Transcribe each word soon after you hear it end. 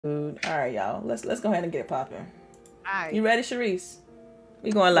All right, y'all. Let's go ahead and get it popping. All right. You ready, Sharice?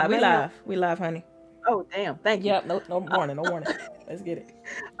 We going live. We live, honey. Oh, damn. Thank you. Yep. No warning. No warning. Let's get it.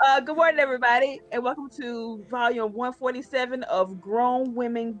 Good morning, everybody, and welcome to volume 147 of Grown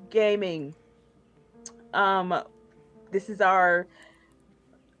Women Gaming. This is our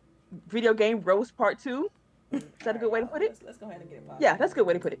video game roast part 2. Is that a good way to put it? Let's go ahead and get it popping. Yeah, that's a good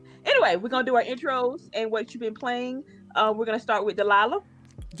way to put it. Anyway, we're gonna do our intros and what you've been playing. We're gonna start with Delilah.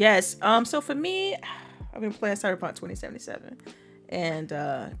 Yes. So for me, I've been playing Cyberpunk 2077, and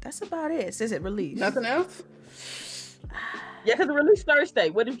that's about it. It says it released. Nothing else. Yeah, because it released Thursday.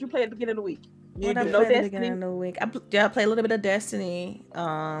 What did you play at the beginning of the week? What I played at the beginning of the week? I played a little bit of Destiny.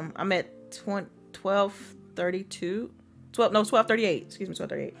 I'm at 12:38. Excuse me,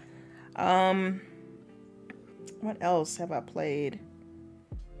 12:38. What else have I played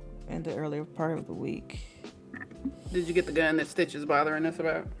in the earlier part of the week? Did you get the gun that Stitch is bothering us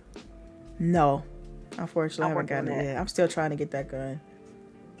about? No, unfortunately, I haven't gotten it yet. I'm still trying to get that gun.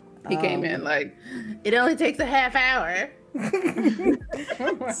 He came in like, it only takes a half hour.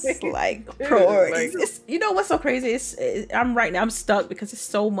 It's like priorities. You know what's so crazy? I'm stuck because it's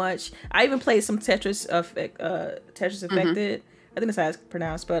so much. I even played some Tetris Effected. I think that's how it's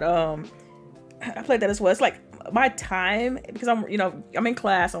pronounced, but I played that as well. It's like my time, because I'm in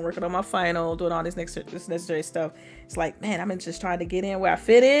class, I'm working on my final, doing all this necessary stuff. It's like, man, I'm just trying to get in where I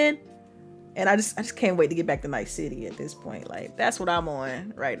fit in. And I just can't wait to get back to Night City at this point. Like, that's what I'm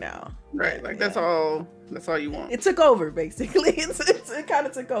on right now. Right, like that's all you want. It took over, basically. It kind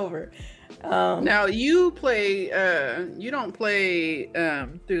of took over. Now you play you don't play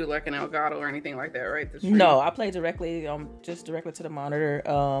through like an Elgato or anything like that, right? No, I play directly just directly to the monitor.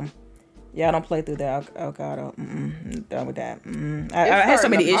 Yeah, I don't play through the Elgato. Done with that. I had so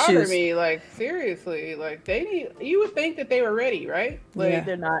many issues. Me, like, seriously, like you would think that they were ready, right? Like, yeah,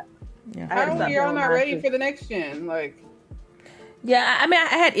 they're not. Yeah. How are y'all not ready for the next gen? Like, yeah, I mean, I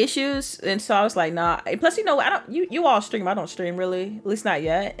had issues, and so I was like, nah. Plus, I don't. You all stream. I don't stream really, at least not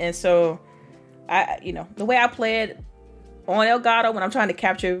yet. And so, the way I play it on Elgato when I'm trying to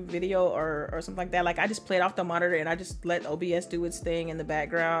capture video or something like that, like I just play it off the monitor and I just let OBS do its thing in the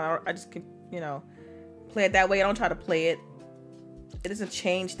background. Or I just play it that way. I don't try to play it. It doesn't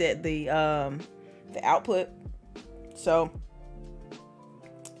change the output, so.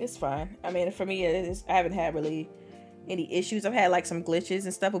 It's fine. I mean, for me, I haven't had really any issues. I've had like some glitches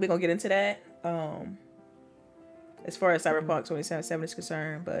and stuff, but we're gonna get into that. As far as Cyberpunk 2077 is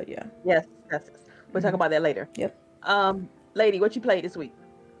concerned, but yeah. Yes. We'll talk about that later. Yep. Lady, what you played this week?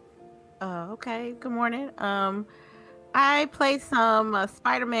 Okay. Good morning. I played some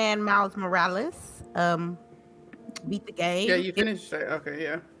Spider-Man Miles Morales. Beat the game. Yeah, you finished it. Okay,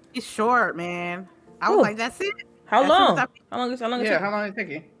 yeah. It's short, man. I was like, that's it. How long? How long did it take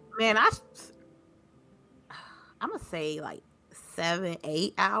you? Man, I'm gonna say like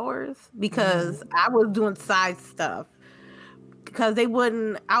 7-8 hours because I was doing side stuff because I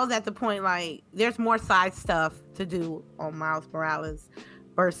was at the point like there's more side stuff to do on Miles Morales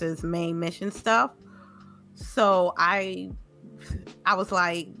versus main mission stuff. So I was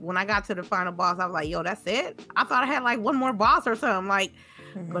like, when I got to the final boss, I was like, yo, that's it? I thought I had like one more boss or something. Like,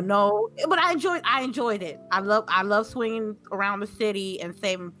 but no, but I enjoyed it. I love swinging around the city and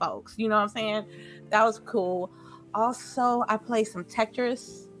saving folks. You know what I'm saying? That was cool. Also, I played some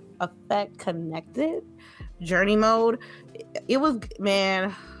Tetris Effect Connected Journey Mode. It was,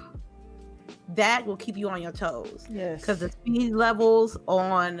 man, that will keep you on your toes. Yes. Because the speed levels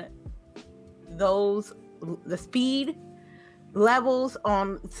on the speed levels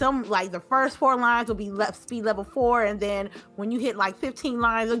on some, like the first 4 lines will be speed level 4, and then when you hit like 15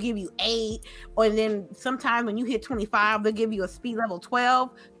 lines they'll give you 8, or then sometimes when you hit 25 they'll give you a speed level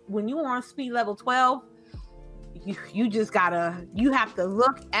 12. When you're on speed level 12, you have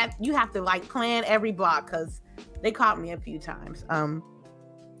to like plan every block, because they caught me a few times.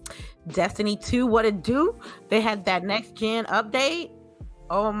 Destiny 2, what it do? They had that next gen update.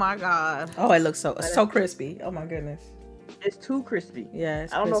 Oh my god. Oh, it looks so crispy. Oh my goodness. It's too crispy. Yeah,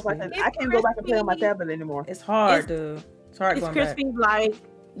 I don't know if I can't go back and play on my tablet anymore. It's hard, dude. It's hard. It's crispy back. Like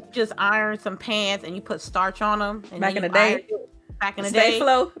you just iron some pans and you put starch on them. And back in the day. Back in the day.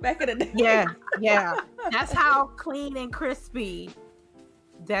 Flow. Back in the day. Yeah. That's how clean and crispy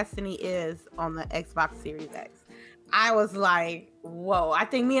Destiny is on the Xbox Series X. I was like, whoa. I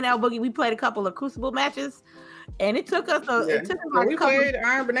think me and El Boogie, we played a couple of Crucible matches, and it took us we played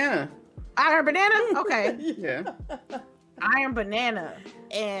Iron Banana. Iron Banana? Okay. Yeah. Iron Banana,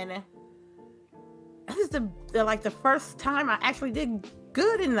 and this is the first time I actually did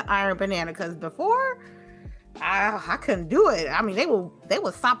good in the Iron Banana, because before I couldn't do it. I mean, they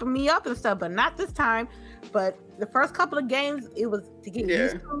were sopping me up and stuff, but not this time. But the first couple of games, it was to get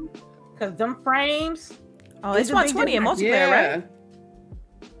used to, because them frames. Oh, it's 120 in multiplayer, right?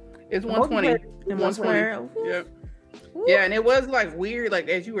 It's 120 in multiplayer. Yep. Yeah, and it was like weird, like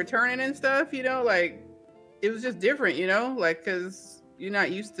as you were turning and stuff, you know, like it was just different, you know, like because you're not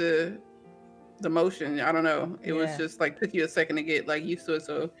used to the motion. I don't know. It was just like took you a second to get like used to it.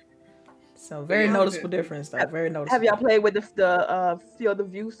 So very noticeable difference, though. Very noticeable. Have y'all played with the field of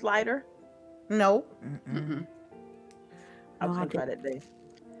view slider? No. I was gonna try that day.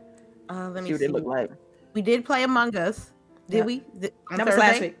 Let me see what it looked like. We did play Among Us. Did we? That was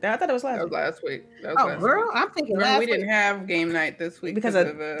last week. I thought it was last week. That was last week. Girl, I'm thinking last week. We didn't have game night this week because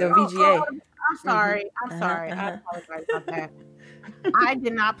of the VGA. I'm sorry. I'm sorry. I apologize about that. I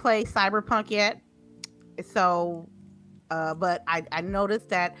did not play Cyberpunk yet. So, but I noticed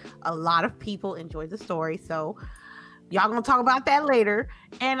that a lot of people enjoyed the story. So, y'all gonna talk about that later.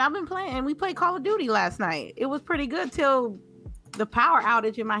 And I've been playing. We played Call of Duty last night. It was pretty good till the power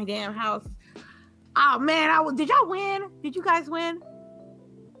outage in my damn house. Oh man, did y'all win? Did you guys win?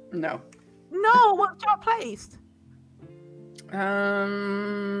 No. What y'all placed?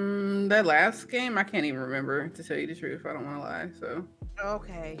 That last game, I can't even remember, to tell you the truth. I don't want to lie. So.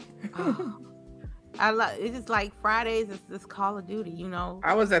 Okay. It's just like Fridays. It's this Call of Duty, you know.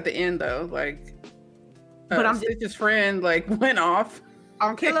 I was at the end though, like. But I'm Stitch's friend like went off.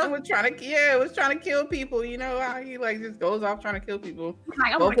 On killer? was trying to kill people. You know how he like just goes off trying to kill people.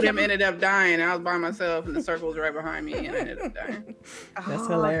 Like, both of them ended up dying. I was by myself, and the circle was right behind me, and I ended up dying. That's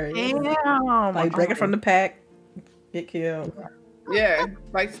hilarious. Damn. Like break it from the pack, get killed. Yeah,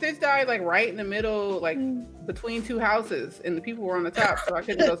 like Stitch died like right in the middle, like between two houses, and the people were on the top, so I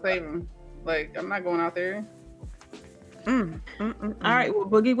couldn't go save him. Like I'm not going out there. All right, well,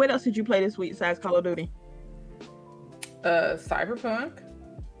 Boogie, what else did you play this week besides Call of Duty? Cyberpunk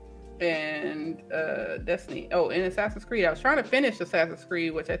and Destiny. Oh, and Assassin's Creed. I was trying to finish Assassin's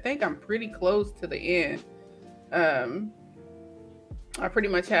Creed, which I think I'm pretty close to the end. I pretty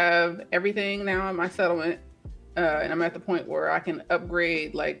much have everything now in my settlement, and I'm at the point where I can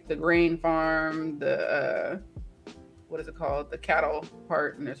upgrade like the grain farm, the what is it called, the cattle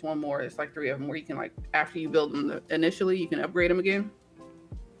part, and there's one more. It's like 3 of them where you can like after you build them initially, you can upgrade them again.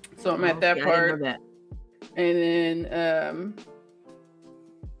 So I'm at that part. I didn't know that. And then,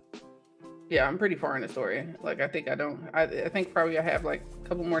 yeah, I'm pretty far in the story. Like, I think I think probably I have like a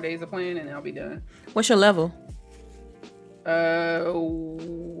couple more days of playing and I'll be done. What's your level?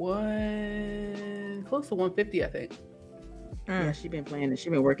 Close to 150, I think. Yeah, she been playing it. She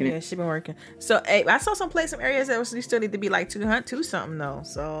been working it. Yeah, she been working. So, hey, I saw some areas that you still need to be like 200 something though.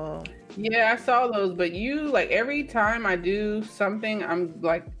 So. Yeah, I saw those, but like every time I do something, I'm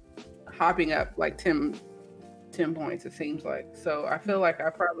like hopping up like 10 points, it seems like. So I feel like I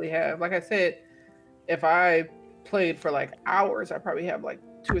probably have, like I said, if I played for like hours, I probably have like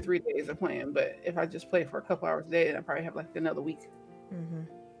 2 or 3 days of playing. But if I just play for a couple hours a day, then I probably have like another week.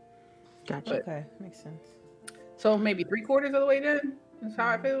 Gotcha. Okay, makes sense. So maybe 3/4 of the way done. That's how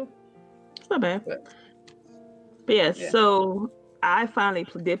I feel. It's not bad. But yeah, so I finally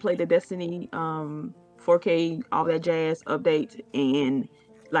did play the Destiny 4K, all that jazz update, and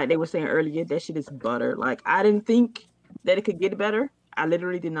like they were saying earlier, that shit is butter. Like I didn't think that it could get better. I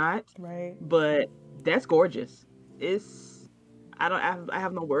literally did not. Right. But that's gorgeous. I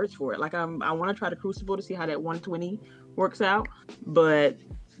have no words for it. Like I want to try the Crucible to see how that 120 works out, but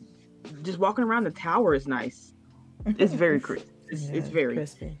just walking around the tower is nice. It's very crisp. It's very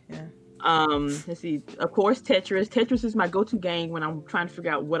crispy. Yeah. Let's see. Of course, Tetris. Tetris is my go-to game when I'm trying to figure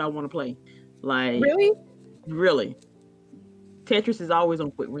out what I want to play. Like really. Tetris is always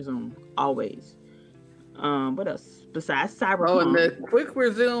on quick resume. Always. What else besides Cyberpunk? Oh, and the quick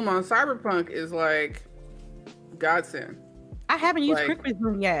resume on Cyberpunk is like godsend. I haven't used quick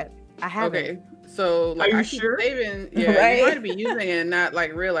resume yet. I haven't. Okay, so like I keep saving. Yeah, right? You might be using it and not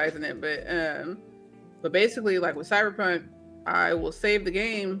like realizing it, but basically like with Cyberpunk, I will save the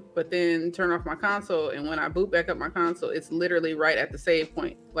game, but then turn off my console, and when I boot back up my console, it's literally right at the save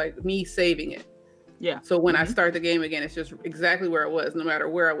point, like me saving it. Yeah. So when I start the game again, it's just exactly where it was, no matter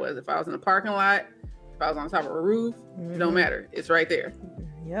where I was. If I was in a parking lot, if I was on top of a roof, it don't matter. It's right there.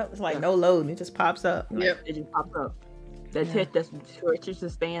 Yep. It's like no loading. It just pops up. Yep. It just pops up. That's Tetris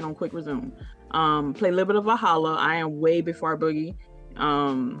is staying on quick resume. Play a little bit of Valhalla. I am way before Boogie.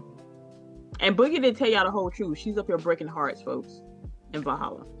 And Boogie didn't tell y'all the whole truth. She's up here breaking hearts, folks, in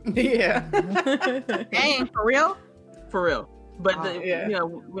Valhalla. Yeah. Dang, for real? For real. But you know,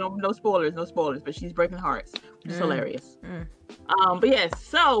 we don't, no spoilers, but she's breaking hearts, which is hilarious. But yes,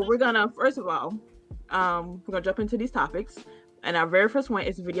 so we're gonna first of all we're gonna jump into these topics. And our very first one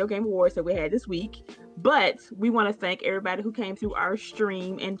is the Video Game Awards that we had this week. But we want to thank everybody who came through our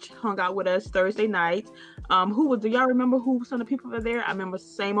stream and hung out with us Thursday night. Do y'all remember who some of the people were there? I remember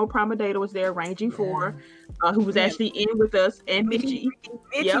Same Old Prima Data was there, Ranging 4, who was actually in with us, and Mitchie.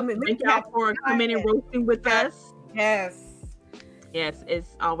 Yep. Thank y'all for coming and roasting with us. Yes. Yes,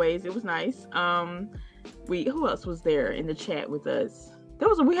 as always, it was nice. Who else was there in the chat with us?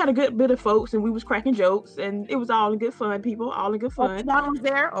 We had a good bit of folks, and we was cracking jokes, and it was all in good fun, people. All in good fun. Obi-Wan was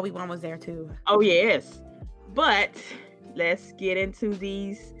there. Obi-Wan was there too. Oh yes, but let's get into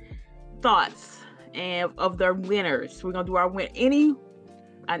these thoughts and of their winners. We're gonna do our win.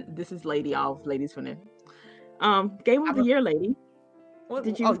 This is ladies from there. Game of the year, lady.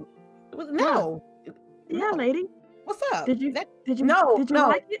 Did you? No. Yeah, lady. What's up? Did you? No.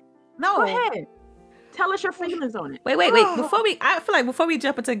 Like it? No. Go ahead. Tell us your feelings on it. Wait. Before we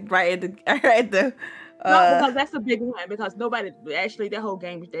jump into no, because that's a big one. Because that whole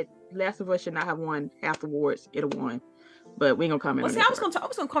game, that Last of Us should not have won half the awards. It'll won, but we ain't gonna comment. Well, see, I was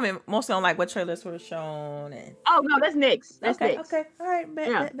gonna comment mostly on like what trailers were shown and. Oh no, that's next. That's next. Okay. All right.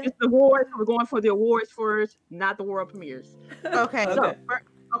 It's the awards. We're going for the awards first, not the world premieres. Okay.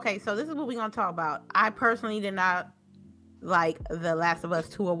 So this is what we're gonna talk about. I personally did not like the Last of Us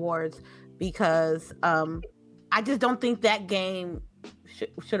 2 awards, because I just don't think that game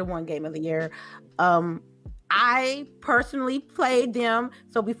should have won Game of the Year. I personally played them,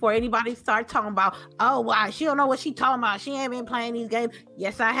 so before anybody start talking about, oh, why she don't know what she talking about, she ain't been playing these games.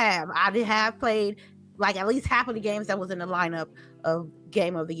 Yes, I have. I have played like at least half of the games that was in the lineup of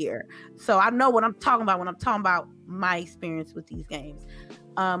Game of the Year, so I know what I'm talking about when I'm talking about my experience with these games.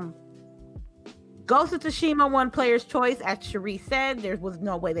 Ghost of Tsushima won Player's Choice. As Cherie said, there was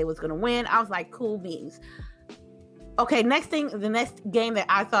no way they was going to win. I was like, cool beans. Okay, the next game that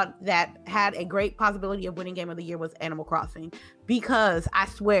I thought that had a great possibility of winning Game of the Year was Animal Crossing. Because I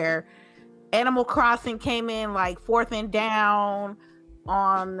swear, Animal Crossing came in like 4th and down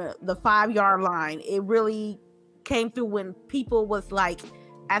on the 5-yard line. It really came through when people was like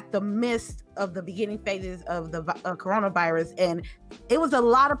at the midst of the beginning phases of the coronavirus, and it was a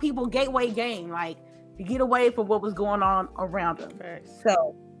lot of people gateway game, like to get away from what was going on around them. Right.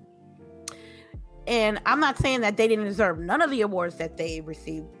 So, and I'm not saying that they didn't deserve none of the awards that they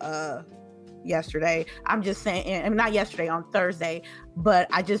received yesterday. I'm just saying, and not yesterday, on Thursday, but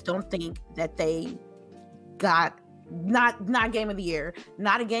I just don't think that they got not Game of the Year,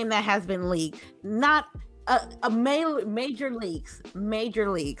 not a game that has been leaked, not major leaks.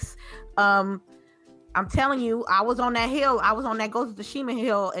 I'm telling you, I was on that hill. I was on that Ghost of Tsushima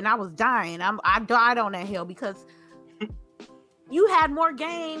hill, and I was dying. I died on that hill because you had more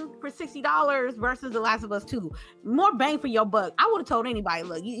game for $60 versus The Last of Us 2. More bang for your buck. I would have told anybody,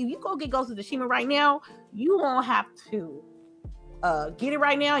 look, you go get Ghost of Tsushima right now, you won't have to get it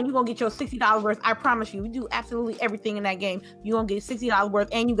right now, and you're gonna get your $60 worth. I promise you, we do absolutely everything in that game. You're gonna get $60 worth,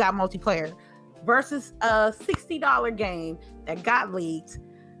 and you got multiplayer. Versus a $60 game that got leaked.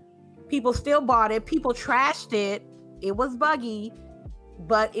 People still bought it. People trashed it. It was buggy,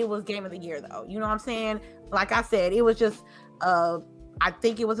 but it was Game of the Year, though. You know what I'm saying? Like I said, it was just, I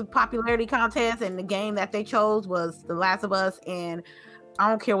think it was a popularity contest, and the game that they chose was The Last of Us, and I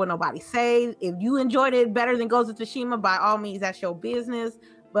don't care what nobody says. If you enjoyed it better than Ghost of Tsushima, by all means, that's your business.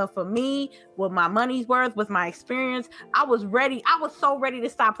 But for me, with my money's worth, with my experience, I was ready. I was so ready to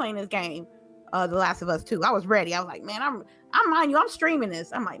stop playing this game. The Last of Us 2. I was ready. I was like, man, I'm streaming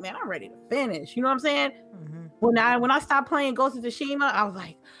this. I'm like, man, I'm ready to finish. You know what I'm saying? Mm-hmm. When I stopped playing Ghost of Tsushima, I was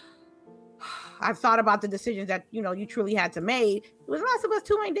like, I thought about the decisions that, you truly had to make. It was Last of Us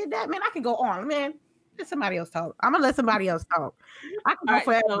 2 ain't did that, man. I can go on, man. Let somebody else talk. I'm gonna let somebody else talk. I can go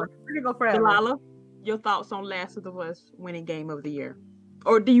forever. I can go forever. Delilah, your thoughts on Last of Us winning Game of the Year?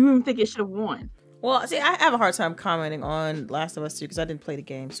 Or do you even think it should have won? Well, see, I have a hard time commenting on Last of Us 2 because I didn't play the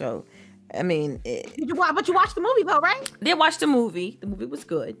game, so I mean, but you watched the movie though, right? Did watch the movie. The movie was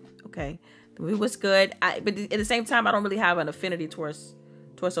good. Okay, the movie was good. But at the same time, I don't really have an affinity towards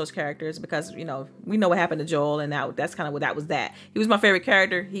those characters because we know what happened to Joel, and that's kind of what that was. That he was my favorite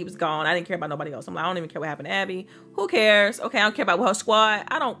character. He was gone. I didn't care about nobody else. I don't even care what happened to Abby. Who cares? Okay, I don't care about her squad.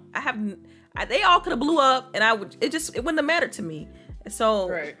 They all could have blew up, and it wouldn't have mattered to me. So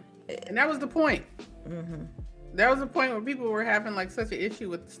right, and that was the point. Mm-hmm. That was the point where people were having like such an issue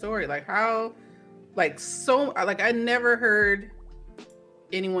with the story. Like how, I never heard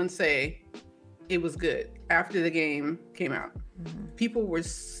anyone say it was good after the game came out. Mm-hmm. People were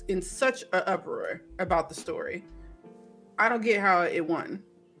in such an uproar about the story. I don't get how it won.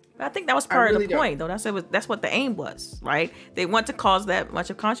 But I think that was part of the point, though. That's what the aim was, right? They want to cause that much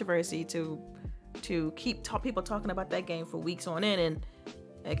of controversy to to keep people talking about that game for weeks on end,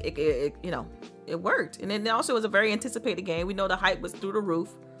 and it you know, it worked. And then also it was a very anticipated game. We know the hype was through the roof.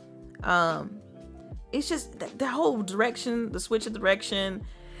 It's just the whole direction, the switch of direction.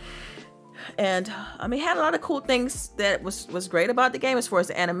 And I mean, it had a lot of cool things that was great about the game as far as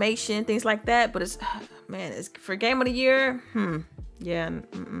the animation, things like that. But it's, man, it's for game of the year. Yeah.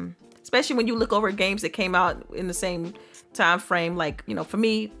 Especially when you look over games that came out in the same time frame. Like, you know, for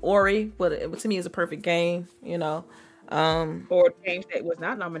me, Ori, but to me is a perfect game, you know. Or games that was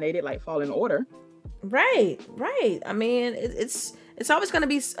not nominated, like Fallen Order. Right. I mean, it's always going to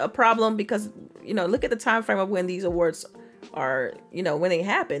be a problem because, you know, look at the time frame of when these awards are, you know, when they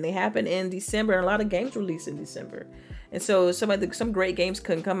happen in December, and a lot of games release in December, and so some great games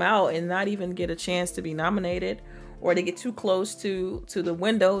couldn't come out and not even get a chance to be nominated, or they get too close to the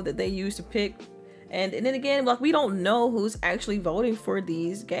window that they use to pick, and then again, like, we don't know who's actually voting for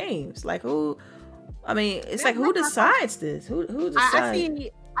these games. Like, who? I mean, it's like, who decides this? Who decides?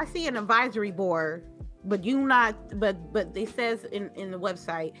 I see an advisory board, but it says in the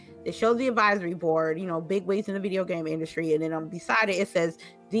website, it shows the advisory board, you know, big wigs in the video game industry, and then beside it says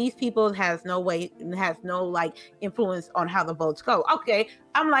these people has no like influence on how the votes go. Okay,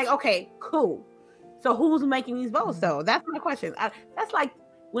 I'm like, okay, cool. So who's making these votes though? That's my question. That's like,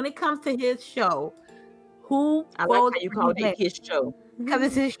 when it comes to his show, who? I like how you call it his show, because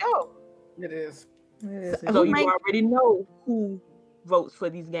it's his show. It is. So you already know who votes for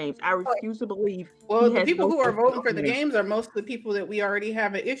these games. I refuse to believe. Well, the people who are voting for the games are most of the people that we already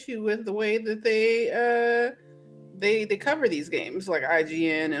have an issue with the way that they cover these games, like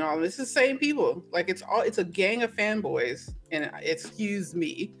IGN and all this. Is the same people. Like, it's a gang of fanboys, and excuse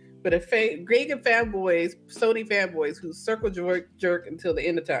me, but a gang of fanboys, Sony fanboys, who circle jerk until the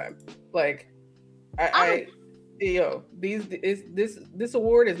end of time. Like, this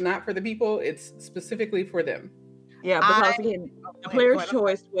award is not for the people. It's specifically for them. Yeah, because again, the player's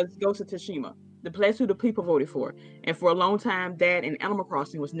choice was Ghost of Tsushima. That's who the people voted for. And for a long time, that and Animal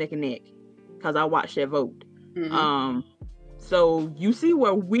Crossing was neck and neck, because I watched that vote. So you see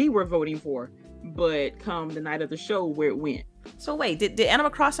where we were voting for, but come the night of the show, where it went. So wait, did Animal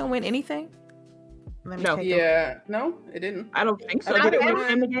Crossing win anything? No. Yeah, no, it didn't. I don't think so. Did it win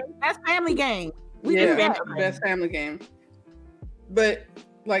Family Game? That's Family Game. Best Family Game. But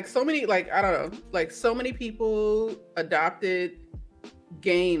like, so many, like, I don't know, like, so many people adopted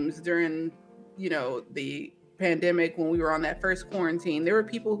games during, you know, the pandemic, when we were on that first quarantine. There were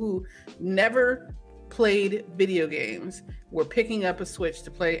people who never played video games were picking up a Switch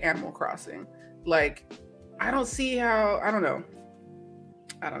to play Animal Crossing. Like, I don't see how. I don't know.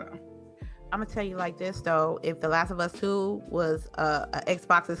 I'm gonna tell you like this though: if The Last of Us 2 was a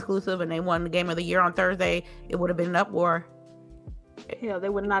Xbox exclusive and they won the Game of the Year on Thursday, it would have been an uproar. Yeah, they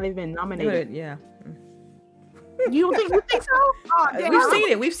would not have been nominated. Good, yeah. You think so? Oh,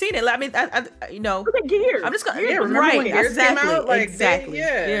 We've seen it. I mean, I you know, look at Gears. I'm just gonna remember when Gears came out? Like, exactly.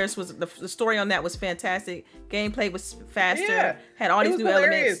 Gears was the story on that was fantastic. Gameplay was faster. Yeah. Had all these new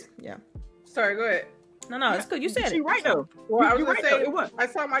elements. Yeah. Sorry, go ahead. No, it's good. You said it. Right though. Well, I was gonna say, I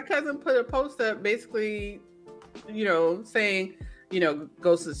saw my cousin put a post up, basically, you know, saying, you know,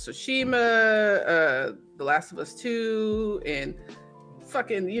 Ghost of Tsushima, The Last of Us 2, and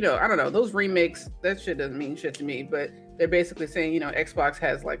fucking, you know, I don't know, those remakes, that shit doesn't mean shit to me, but they're basically saying, you know, Xbox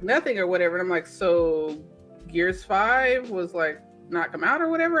has like nothing or whatever. And I'm like, so Gears 5 was like not come out or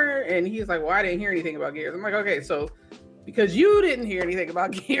whatever? And he's like, well, I didn't hear anything about Gears. I'm like, okay, so because you didn't hear anything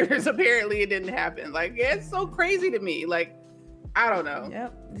about Gears, apparently it didn't happen. Like, it's so crazy to me. Like, I don't know.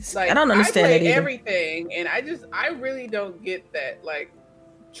 Yep. Like, I don't understand I it either. Everything, and I really don't get that, like,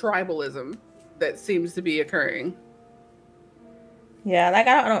 tribalism that seems to be occurring. Yeah, like,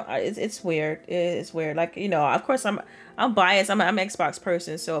 I don't know. It's weird. It's weird. Like, you know, of course I'm biased. I'm an Xbox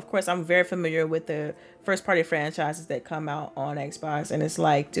person, so of course I'm very familiar with the first party franchises that come out on Xbox, and it's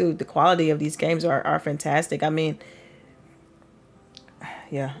like, dude, the quality of these games are fantastic. I mean,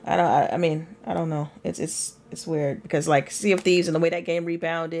 yeah, I mean, I don't know. It's weird because, like, Sea of Thieves and the way that game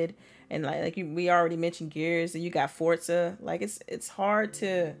rebounded, and we already mentioned Gears, and you got Forza. Like, it's hard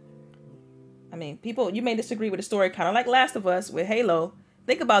to. I mean, you may disagree with the story, kind of like Last of Us with Halo.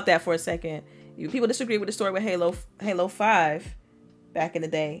 Think about that for a second. People disagree with the story with Halo 5 back in the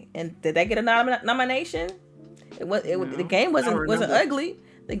day, and did that get a nomination? The game wasn't ugly.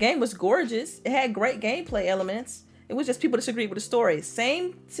 The game was gorgeous. It had great gameplay elements. It was just people disagree with the story.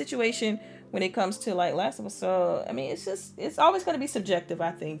 Same situation when it comes to like Last of Us. So I mean, it's always going to be subjective,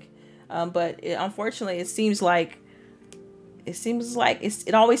 I think. But unfortunately, it seems like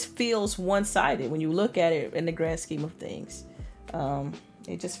it always feels one-sided when you look at it in the grand scheme of things.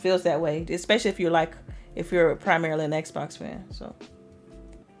 It just feels that way, especially if you're primarily an Xbox fan. So.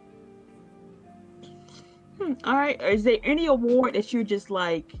 All right. Is there any award that you're just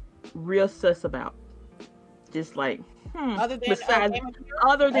like real sus about? Just like, Other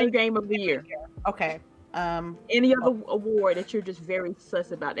than Game of the Year. Okay. Any other award that you're just very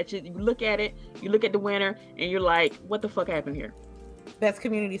sus about? That you look at it, you look at the winner, and you're like, what the fuck happened here? Best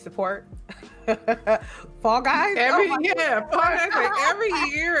community support. Fall Guys. Fall Guys. Like every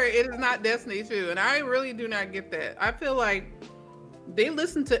year, it is not Destiny 2, and I really do not get that. I feel like they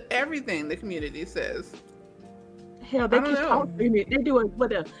listen to everything the community says. Hell, they do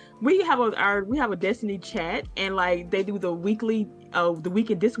we have a Destiny chat, and like they do the weekly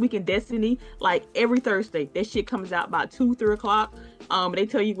this week in Destiny, like every Thursday. That shit comes out about 2-3 o'clock. They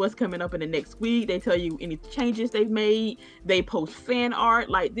tell you what's coming up in the next week. They tell you any changes they've made. They post fan art.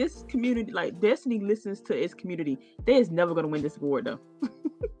 Like this community, like Destiny listens to its community. They is never gonna win this award though.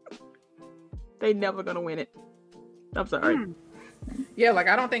 They never gonna win it. I'm sorry. Yeah, like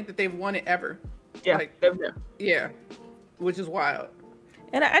I don't think that they've won it ever. Yeah, which is wild.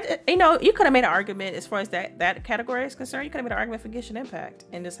 And you could have made an argument as far as that category is concerned. You could have made an argument for Genshin Impact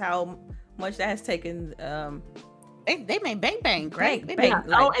and just how much that has taken. They made Bang Bang great. They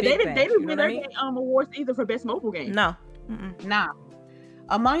didn't win their awards either for best mobile game. No, nah.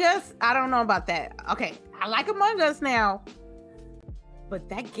 Among Us, I don't know about that. Okay, I like Among Us now, but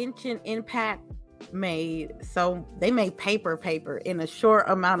that Genshin Impact they made paper in a short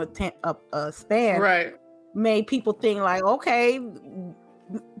amount of span. Right. Made people think like, okay,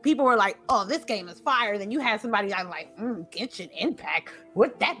 people were like, oh, this game is fire. Then you had somebody like, Genshin Impact.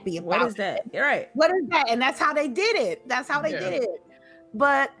 What'd that be about? What is that? You're right. What is that? And that's how they did it. Did it.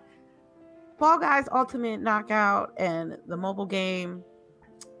 But Fall Guys Ultimate Knockout and the mobile game.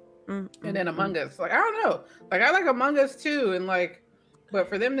 And then Among Us. Like, I don't know. Like, I like Among Us too. And like, but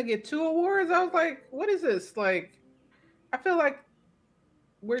for them to get 2 awards, I was like, what is this? Like, I feel like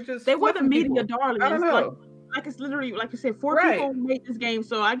we're just... They were the media darlings. I don't know. Like it's literally, like you said, 4 people made this game.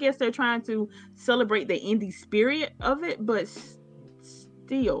 So I guess they're trying to celebrate the indie spirit of it. But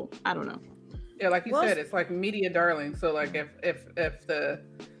still, I don't know. Yeah, like you said, it's like media darling. So like if the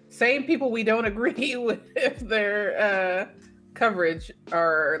same people we don't agree with their coverage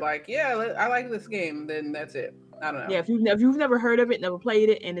are like, yeah, I like this game, then that's it. I don't know. Yeah, if you've never heard of it, never played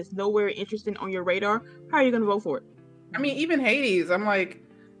it, and it's nowhere interesting on your radar, how are you going to vote for it? I mean, even Hades, I'm like,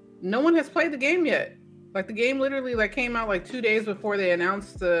 no one has played the game yet. Like the game literally like came out like 2 days before they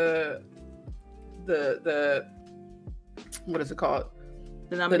announced the what is it called?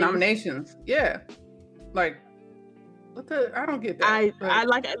 The nominations. Yeah. Like I don't get that. I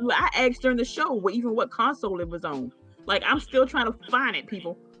asked during the show what console it was on. Like I'm still trying to find it,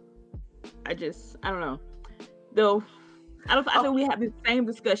 people. I don't know. Though I think we have the same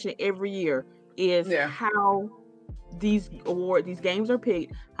discussion every year is how these games are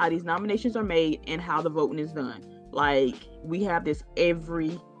picked, how these nominations are made, and how the voting is done. Like we have this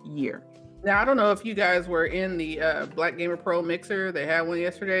every year. Now I don't know if you guys were in the Black Gamer Pro mixer. They had one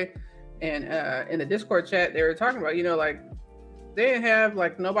yesterday, and in the Discord chat they were talking about, like they didn't have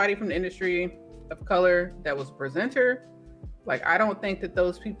like nobody from the industry of color that was a presenter. Like, I don't think that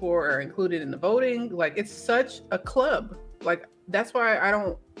those people are included in the voting. Like, it's such a club. Like, that's why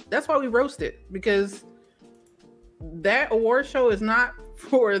we roast it, because that award show is not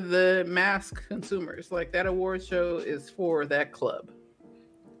for the mass consumers. Like, that award show is for that club.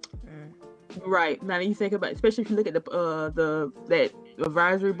 Right. Now you think about, especially if you look at that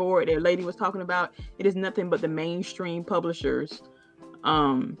advisory board that lady was talking about, it is nothing but the mainstream publishers.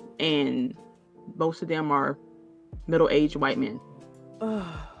 And most of them are middle-aged white men.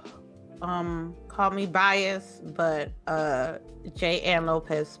 Call me biased, but J.Ann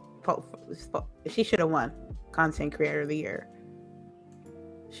Lopez, she should have won Content Creator of the Year.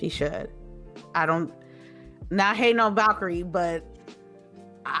 She should. I don't not hating on Valkyrie, but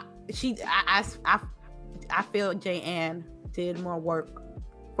I feel J.Ann did more work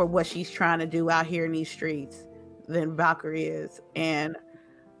for what she's trying to do out here in these streets than Valkyrie is, and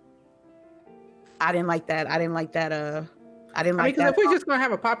I didn't like that. Because if we're just gonna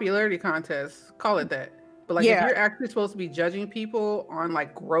have a popularity contest, call it that. But like, if you're actually supposed to be judging people on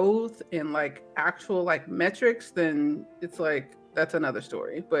like growth and like actual like metrics, then it's like that's another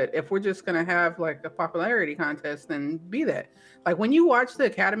story. But if we're just gonna have like a popularity contest, then be that. Like when you watch the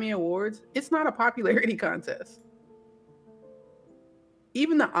Academy Awards, it's not a popularity contest.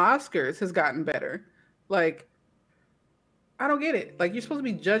 Even the Oscars has gotten better. Like, I don't get it. Like, you're supposed to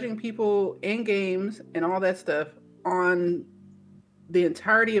be judging people in games and all that stuff on the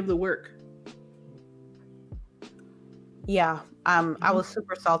entirety of the work. Yeah, I was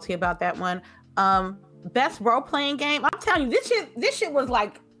super salty about that one. Best role playing game. I'm telling you, this shit was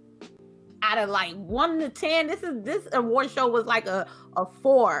like out of like 1 to 10. This award show was like a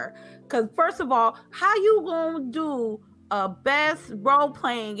 4. Because first of all, how you gonna do a best role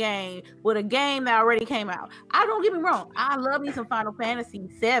playing game with a game that already came out? I don't get me wrong. I love me some Final Fantasy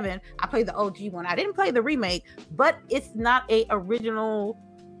 7. I played the OG one. I didn't play the remake, but it's not a original.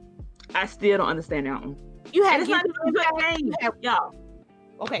 I still don't understand that one. You had It's not even a good game, y'all.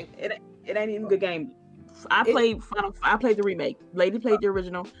 Okay, It ain't even a good game. I played the remake. Lady played the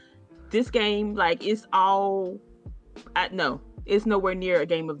original. This game, like, it's all. No, it's nowhere near a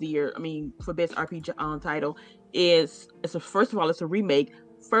game of the year. I mean, for best RPG title, first of all, it's a remake.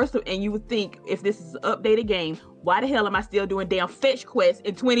 And you would think if this is an updated game, why the hell am I still doing damn fetch quests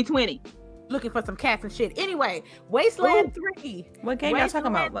in 2020? looking for some cats and shit. Anyway, Wasteland 3. What game y'all talking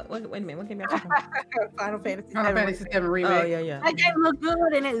about? Wait a minute. What game y'all talking about? Final Fantasy VII Remake. Oh, yeah. That game looked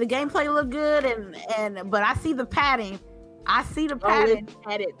good and the gameplay looked good but I see the padding. It's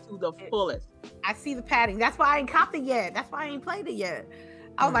padded to the fullest. I see the padding. That's why I ain't copped it yet. That's why I ain't played it yet.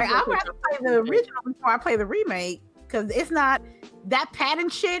 I was like, I'd rather play the original before I play the remake, because it's not that pattern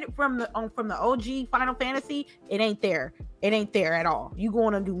shit from the OG Final Fantasy. It ain't there. It ain't there at all. You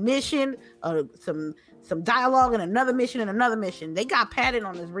going to do mission, some dialogue, and another mission and another mission. They got padded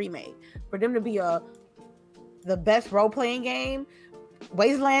on this remake for them to be the best role playing game.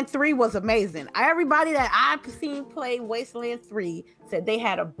 Wasteland 3 was amazing. Everybody that I've seen play Wasteland 3 said they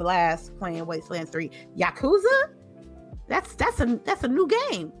had a blast playing Wasteland 3. Yakuza? That's a new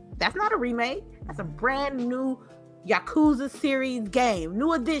game. That's not a remake. That's a brand new Yakuza series game.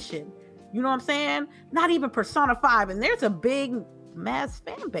 New edition. You know what I'm saying? Not even Persona 5. And there's a big mass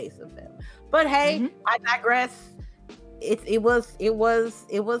fan base of them. But hey, I digress. It's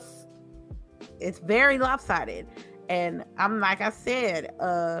very lopsided. And I'm like I said,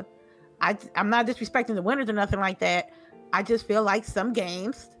 I'm not disrespecting the winners or nothing like that. I just feel like some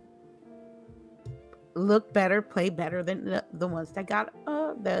games look better, play better than the ones that got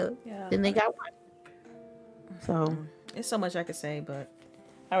then they got one. So it's so much I could say, but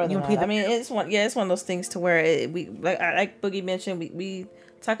I really don't. I mean, it's one of those things to where like Boogie mentioned, we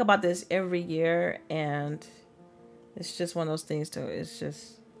talk about this every year, and it's just one of those things too. It's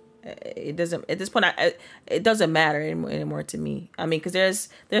just. It doesn't at this point. It doesn't matter anymore to me. I mean, because there's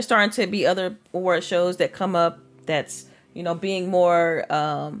starting to be other award shows that come up that's being more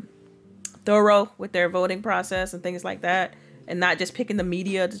thorough with their voting process and things like that, and not just picking the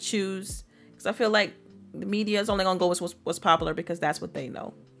media to choose. Because I feel like the media is only gonna go with what's popular because that's what they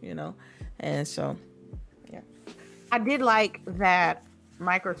know, And so, yeah. I did like that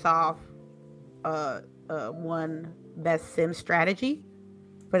Microsoft won Best Sim Strategy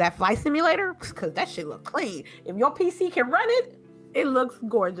for that flight simulator, because that shit look clean. If your PC can run it, it looks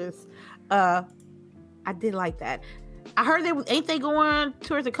gorgeous. I did like that. I heard ain't they going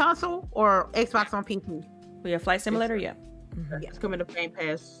towards the console or Xbox on PC? We have flight simulator, yeah. It's coming to Game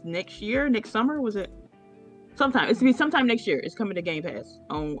Pass next summer. Was it? Sometime. It's gonna be sometime next year. It's coming to Game Pass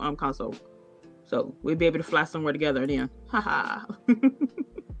on console. So we'll be able to fly somewhere together then. Haha.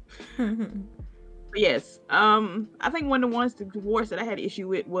 Yes, I think one of the awards that I had issue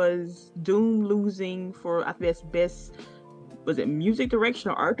with was Doom losing for I guess best, was it music direction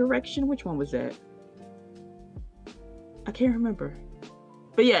or art direction? Which one was that? I can't remember.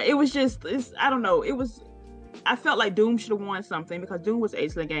 But yeah, it was I don't know. I felt like Doom should have won something because Doom was an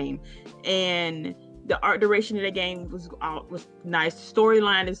excellent game, and the art direction of the game was nice.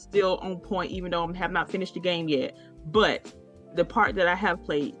 Storyline is still on point, even though I have not finished the game yet. But the part that I have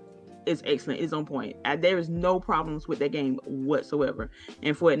played is excellent, is on point. There is no problems with that game whatsoever,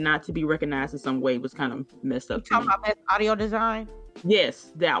 and for it not to be recognized in some way was kind of messed up. Talking about best audio design?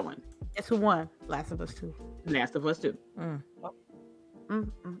 Yes, that one. Guess who won? Last of Us 2. Last of Us 2.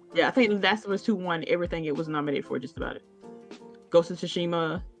 Yeah, I think Last of Us 2 won everything it was nominated for, just about it. Ghost of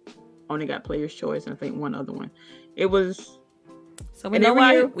Tsushima only got Player's Choice, and I think one other one. It was. So we know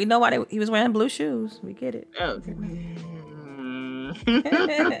why he was wearing blue shoes. We get it. Oh.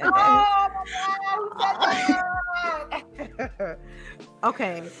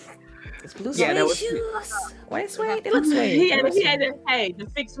 Okay. It's blue shoes. White suede. It looks suede. Hey, the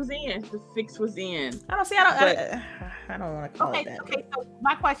fix was in. I don't want to call it that. Okay. So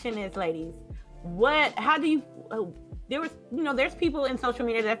my question is, ladies, how do you? There's people in social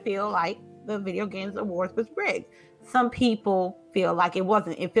media that feel like the Video Games Awards was rigged. Some people feel like it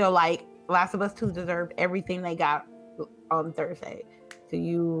wasn't. It feel like Last of Us 2 deserved everything they got on Thursday.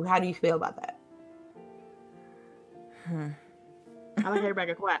 How do you feel about that? I like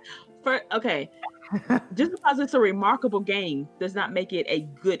everybody got quiet. Just because it's a remarkable game does not make it a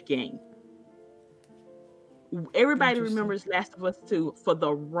good game. Everybody remembers Last of Us 2 for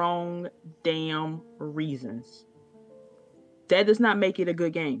the wrong damn reasons. That does not make it a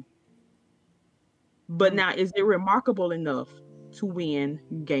good game. But now, is it remarkable enough to win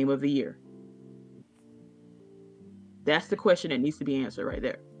Game of the Year? That's the question that needs to be answered right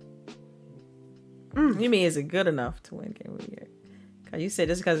there. You mean, is it good enough to win Game of the Year? Because you said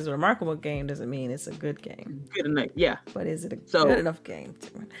just because it's a remarkable game doesn't mean it's a good game. Good enough, yeah. But is it a good enough game to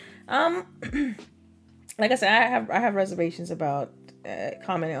win? Like I said, I have reservations about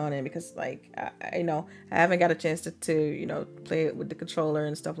commenting on it because, like, I haven't got a chance to play it with the controller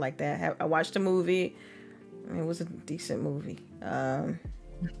and stuff like that. I watched a movie. It was a decent movie.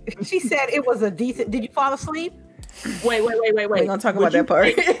 She said it was a decent. Did you fall asleep? Wait. We're gonna talk about that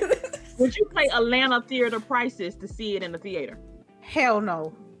part. Would you pay Atlanta theater prices to see it in the theater? Hell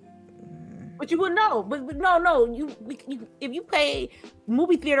no. But you would know. But no. You if you pay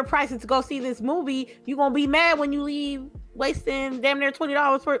movie theater prices to go see this movie, you're gonna be mad when you leave wasting damn near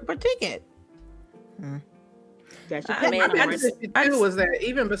 $20 per ticket. That's was that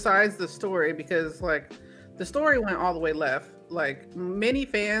even besides the story, because like the story went all the way left. Like many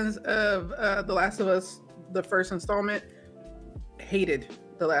fans of The Last of Us, the first installment, hated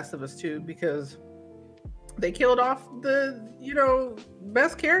The Last of Us 2 because they killed off the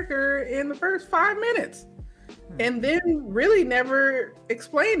best character in the first 5 minutes and then really never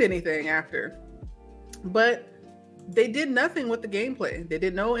explained anything after. But they did nothing with the gameplay. They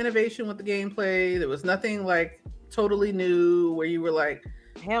did no innovation with the gameplay. There was nothing like totally new where you were like,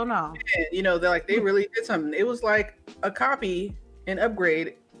 hell no. They really did something. It was like a copy and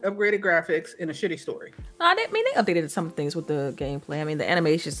upgraded graphics in a shitty story. They updated some things with the gameplay. I mean, the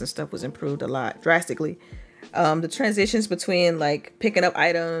animations and stuff was improved a lot, drastically. The transitions between like picking up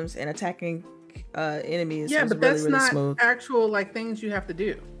items and attacking enemies was really not smooth. Actual like things you have to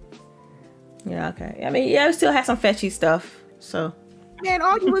do. Yeah, okay. I mean, it still has some fetchy stuff. So, man,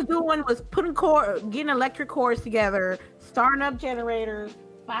 all you was doing was getting electric cords together, starting up generators,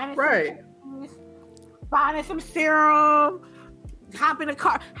 finding some serum, hop in a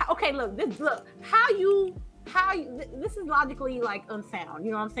car. Okay, look, how you this is logically like unsound.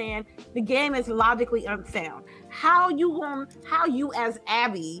 You know what I'm saying? The game is logically unsound. How you as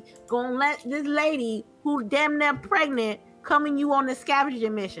Abby gonna let this lady who damn near pregnant coming you on the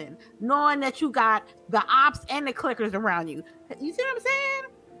scavenging mission, knowing that you got the ops and the clickers around you? You see what I'm saying?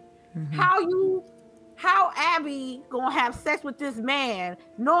 Mm-hmm. How Abby gonna have sex with this man,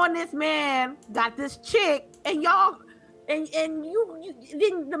 knowing this man got this chick, and y'all, and you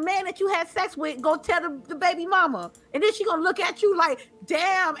then the man that you had sex with go tell the baby mama, and then she gonna look at you like,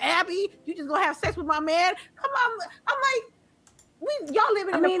 damn, Abby, you just gonna have sex with my man? Come on, I'm like, y'all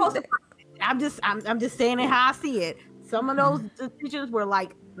living in a post. I'm just saying it how I see it. Some of those decisions were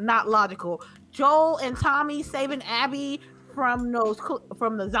like not logical. Joel and Tommy saving Abby from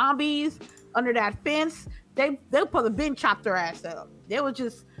the zombies under that fence. They probably been chopped their ass up. They were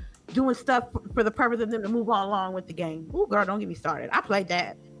just doing stuff for the purpose of them to move on along with the game. Ooh, girl, don't get me started. I played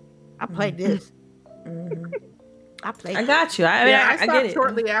that. I played this. I got you. I stopped get it.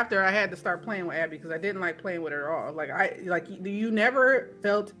 Shortly after I had to start playing with Abby because I didn't like playing with her at all. You never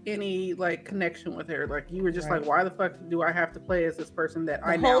felt any like connection with her. Like you were just like, why the fuck do I have to play as this person that I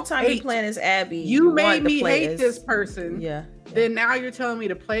now hate? The whole time you playing as Abby, you made me hate this person. Yeah. Then now you're telling me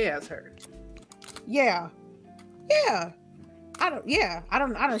to play as her. Yeah. I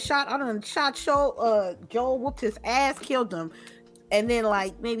done shot Joel, whooped his ass, killed him, and then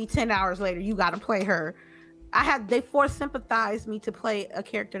like maybe 10 hours later, you got to play her. They force sympathized me to play a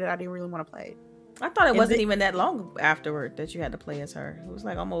character that I didn't really want to play. I thought it wasn't even that long afterward that you had to play as her. It was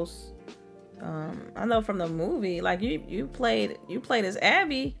like almost. I know from the movie, like you played as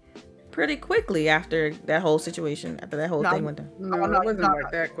Abby pretty quickly after that whole situation, after that whole thing went down. No, it wasn't like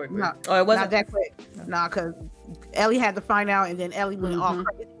that quickly. No, it wasn't not that quick. No, because Ellie had to find out, and then Ellie went all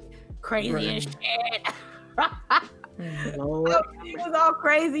crazy and shit. She was all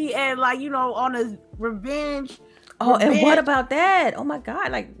crazy and like on his revenge. And what about that? Oh my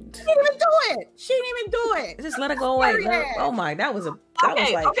god! Like she didn't even do it. Just let her go away. Oh my, that was oh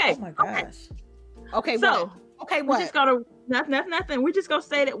my gosh. Okay, so what? We're just gonna nothing. We're just gonna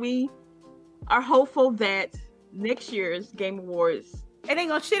say that we are hopeful that next year's Game Awards. Shit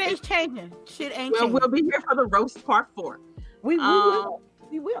ain't changing. Changing. We'll be here for the roast part 4. We will.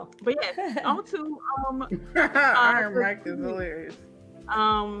 We will. But yeah, on to Iron Mike is hilarious.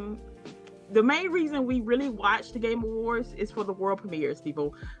 The main reason we really watch the Game Awards is for the world premieres,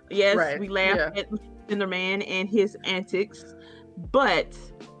 people. Yes, we laugh at Enderman and his antics, but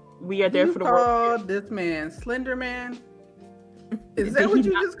We are there You for the world. called this man Slender Man? Is that what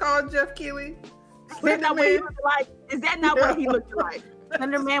you just called Jeff Keighley? Is that Slender not what he Man? looked like? Is that not what he looked like?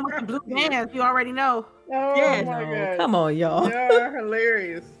 Slender Man with the blue bands. You already know. Oh Yeah. my No, god. come on, y'all. Y'all are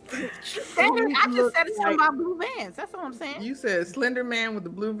hilarious. I just said it's something about blue bands. That's all I'm saying. You said Slender Man with the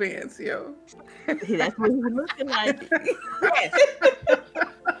blue Vans, yo. That's what he was looking like. Yes.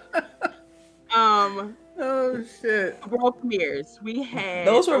 Oh shit. World premieres. We had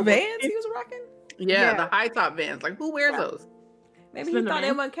Those were over Vans he was rocking? Yeah, Yeah. the high top Vans. Like who wears Yeah. those? Maybe he Slender thought Man.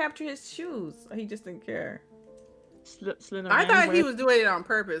 they wouldn't capture his shoes. Or he just didn't care. Slender I Man thought he wears- was doing it on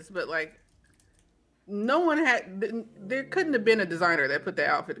purpose, but like no one had there couldn't have been a designer that put that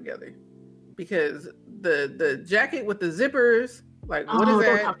outfit together. Because the jacket with the zippers, like what is Oh,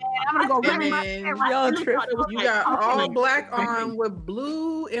 that? I'm gonna go And right my then Y'all tripping. you got all black on with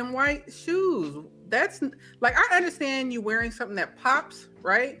blue and white shoes. That's like I understand you wearing something that pops,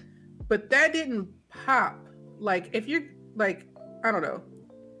 right? But that didn't pop. Like if you're like, I don't know.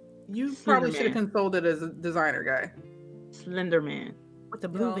 You probably should have Man. consulted as a designer guy. Slender Man. with the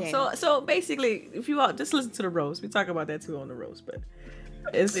blue bands. So basically, if you all just listen to the roast, we talk about that too on the roast, but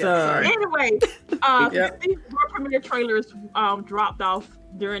it's Yeah, sorry. Anyway, Yep. these world premiere trailers dropped off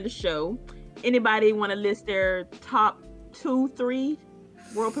during the show. Anybody want to list their top 2-3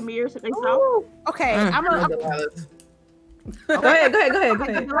 world premieres that they saw? Ooh, okay, I'm gonna. Delilah's. go ahead.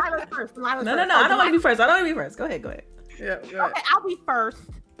 Delilah first. Delilah No, first. I don't want to be first. Go ahead. Yeah, go ahead. Okay,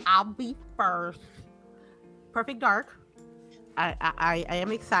 I'll be first. Perfect Dark. I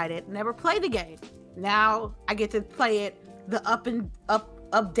am excited. Never played the game. Now I get to play it, the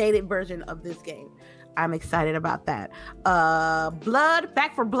updated version of this game. I'm excited about that.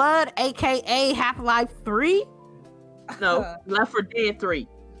 Back for Blood, aka Half-Life 3. No, Left 4 Dead 3.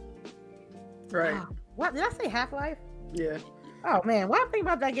 Right. What did I say? Half-Life? Yeah. Oh man, why am I thinking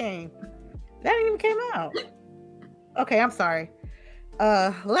about that game? That didn't even came out. Okay, I'm sorry.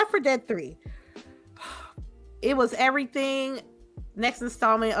 Left 4 Dead 3. It was everything. Next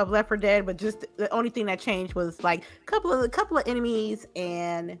installment of Left 4 Dead, but just the only thing that changed was like a couple of enemies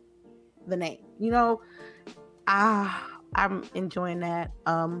and the name. You know, I'm enjoying that.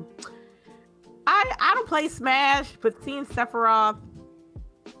 I don't play Smash, but seeing Sephiroth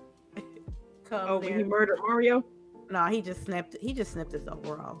come Oh, when there. he murdered Mario? No, he just snipped his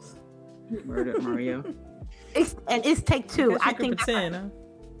overalls. He murdered Mario. It's Take Two. I think pretend. Huh?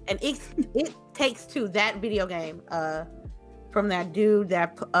 and it Takes Two, that video game from that dude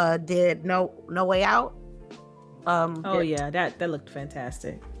that did No Way Out. Yeah, that looked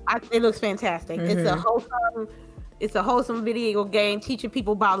fantastic. It looks fantastic. It's a wholesome video game teaching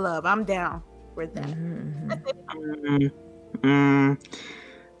people about love. I'm down with that.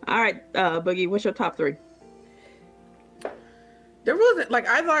 All right, Boogie, what's your top 3? There wasn't like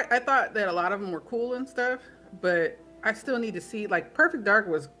I thought that a lot of them were cool and stuff, but I still need to see like Perfect Dark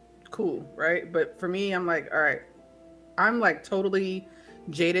was cool, right? But for me, I'm like, all right, I'm like totally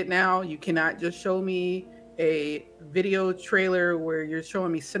jaded now. You cannot just show me a video trailer where you're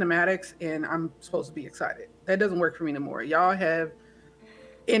showing me cinematics and I'm supposed to be excited. That doesn't work for me anymore. Y'all have,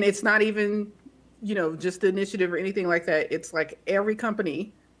 and it's not even, just the initiative or anything like that. It's like every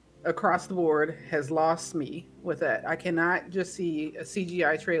company across the board has lost me with that. I cannot just see a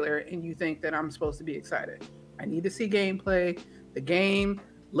CGI trailer and you think that I'm supposed to be excited. I need to see gameplay. The game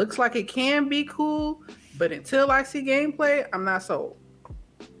looks like it can be cool, but until I see gameplay, I'm not sold.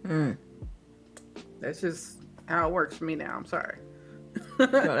 That's just how it works for me now. I'm sorry. No,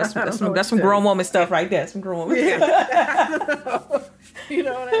 that's some grown woman stuff right there. Some grown woman stuff. Yeah. You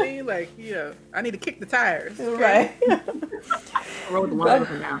know what I mean? Like, I need to kick the tires. Right. Roll the one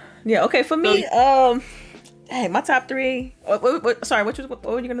over now. Yeah, okay, for me, hey, my top 3. Sorry, what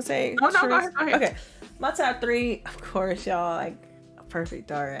were you gonna say? No, go ahead. Okay, my top 3, of course, y'all, like Perfect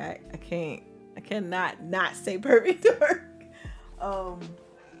Dark. I cannot not say Perfect Dark.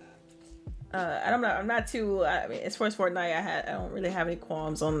 I'm not too. I mean, as far as Fortnite, I don't really have any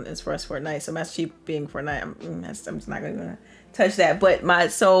qualms on as far as Fortnite. So Master Chief being Fortnite, I'm just not gonna touch that. But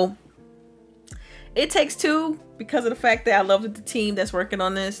It Takes Two, because of the fact that I love the team that's working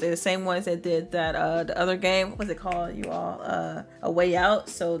on this. They're the same ones that did that the other game. What's it called? You all A Way Out.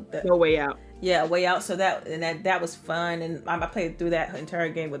 So No Way Out. Yeah, A Way Out. So that was fun, and I played through that entire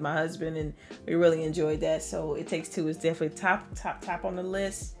game with my husband, and we really enjoyed that. So It Takes Two is definitely top on the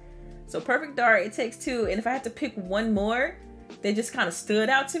list. So Perfect Dark, It Takes Two, and if I had to pick one more, they just kind of stood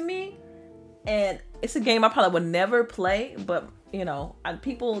out to me. And it's a game I probably would never play, but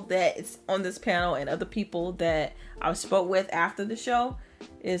people that it's on this panel and other people that I spoke with after the show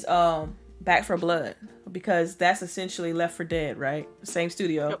is Back for Blood, because that's essentially Left 4 Dead, right? Same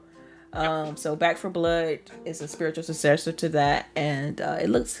studio. So Back for Blood is a spiritual successor to that, and it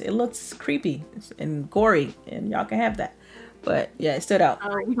looks creepy and gory, and y'all can have that. But yeah, it stood out.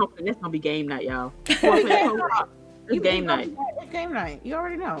 That's gonna be game night, y'all. It's game night. It's game night. You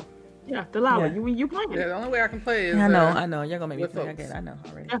already know. Yeah, Delilah, you playing? Yeah, the only way I can play is. I know. You're gonna make me play. I get. I know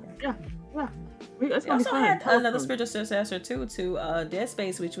already. Yeah. We also had another spiritual successor too to Dead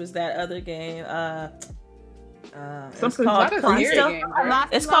Space, which was that other game. It's called Callisto.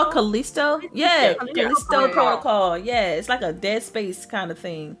 It's called Callisto. Yeah, Callisto Protocol. Yeah, it's like a Dead Space kind of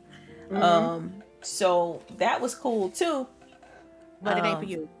thing. So that was cool too. But it ain't for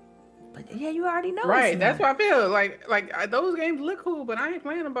you. But yeah, you already know. Right, that's what I feel like. Those games look cool, but I ain't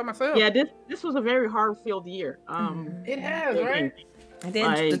playing them by myself. Yeah, this was a very hard-filled year. It has, right? And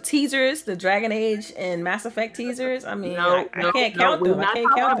then the teasers, the Dragon Age and Mass Effect teasers. I mean, I can't count them. I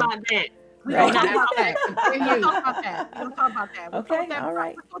can't count about that. We don't talk about that. We don't talk about that. We don't talk about that. Okay, all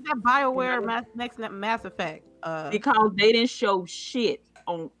right. What's that BioWare next Mass Effect? Because they didn't show shit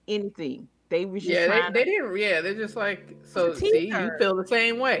on anything. They was just they didn't. Yeah, they're just like, so see, you feel the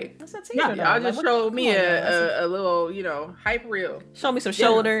same way. That's a teaser. Y'all just showed me a little, hype reel. Show me some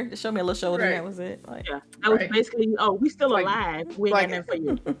shoulder. Just show me a little shoulder. Right. That was it. Like, that was basically. Oh, we still alive. We ain't got for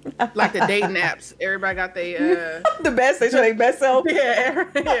you. Like the dating apps. Everybody got their the best. They show their best self. Yeah.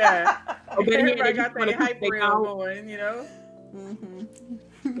 Everybody got their hype reel going. Yeah.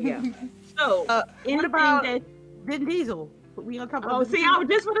 So, what about Vin Diesel? We gonna talk about. I was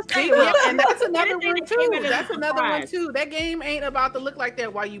just gonna say, and that's another one too. That game ain't about to look like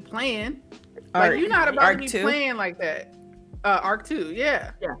that while you playing. Like you're not about to be playing like that. Arc 2,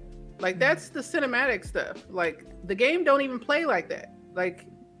 yeah. Like that's the cinematic stuff. Like the game don't even play like that. Like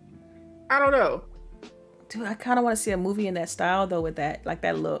I don't know. Dude, I kind of want to see a movie in that style though, with that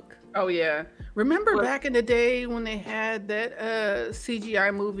look. Oh yeah. Remember back in the day when they had that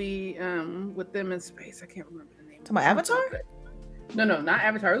CGI movie with them in space? I can't remember. To my Avatar? No, not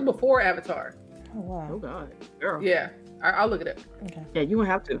Avatar. It was before Avatar. Oh wow. Oh god. Girl. Yeah. I'll look it up. Okay. Yeah, you won't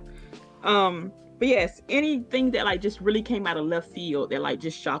have to. But yes, anything that just really came out of left field that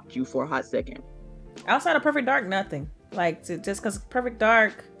just shocked you for a hot second. Outside of Perfect Dark, nothing. Just because Perfect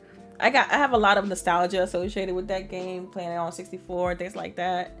Dark, I have a lot of nostalgia associated with that game, playing it on 64 and things like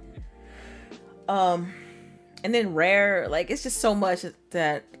that. And then Rare, it's just so much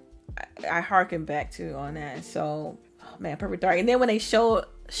that I harken back to on that. So, man, Perfect Dark. And then when they showed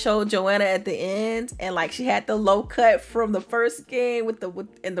Joanna at the end, and she had the low cut from the first game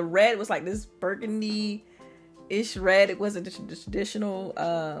and the red was like this burgundy-ish red. It wasn't the traditional,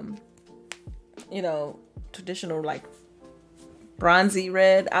 traditional bronzy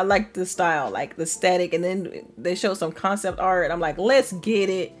red. I like the style, the aesthetic. And then they showed some concept art, and I'm like, let's get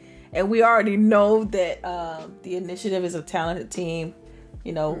it. And we already know that the Initiative is a talented team.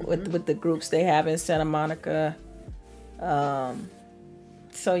 With the groups they have in Santa Monica.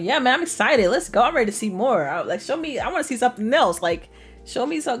 So yeah, man, I'm excited. Let's go. I'm ready to see more. Show me. I want to see something else. Show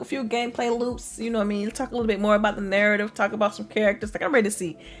me a few gameplay loops. You know what I mean? Talk a little bit more about the narrative. Talk about some characters. I'm ready to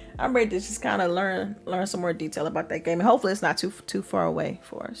see. I'm ready to just kind of learn some more detail about that game. And hopefully it's not too far away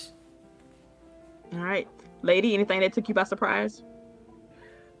for us. All right, lady. Anything that took you by surprise?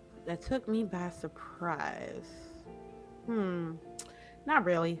 That took me by surprise. Not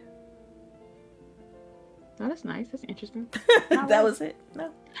really. Oh, that's nice. That's interesting. That was it.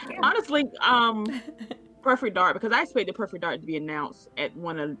 No. Honestly, Perfect Dark, because I expected Perfect Dark to be announced at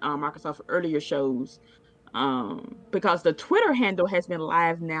one of Microsoft's earlier shows. Because the Twitter handle has been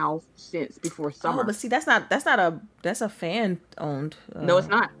live now since before summer. Oh, but see, that's a fan owned. No, it's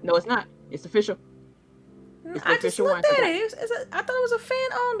not. It's official. It's the official one. I thought it was a fan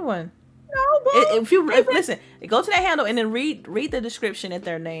owned one. No, if you listen, go to that handle and then read the description at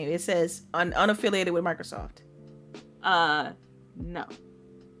their name. It says unaffiliated with Microsoft. No.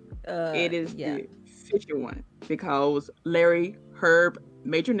 It is the official one because Larry Herb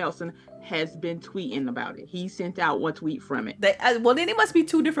Major Nelson has been tweeting about it. He sent out one tweet from it. Well, then it must be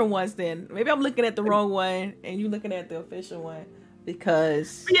two different ones. Then maybe I'm looking at the wrong one and you looking at the official one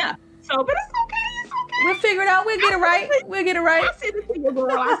because yeah. So, but it's okay. We'll figure it out. We'll get it right. I'll send it to you, girl.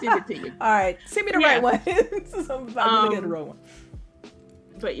 I'll send it to you. All right. Send me the right one. So I'm about to look at the wrong one.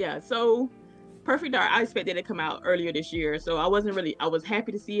 But yeah, so Perfect Dark, I expected it to come out earlier this year. So I was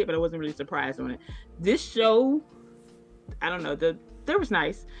happy to see it, but I wasn't really surprised on it. This show, I don't know, that was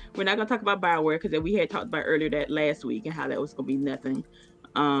nice. We're not going to talk about BioWare because we had talked about earlier that last week and how that was going to be nothing.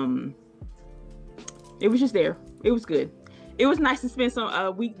 It was just there. It was good. It was nice to spend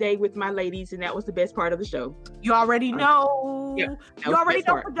some weekday with my ladies, and that was the best part of the show. You already know. Ooh, Yep, that you was already Chris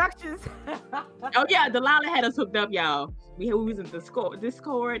know Hart. productions. Oh yeah, Delilah had us hooked up, y'all. We was in the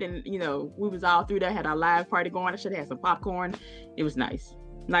Discord, and we was all through there. Had our live party going. I should have had some popcorn. It was nice.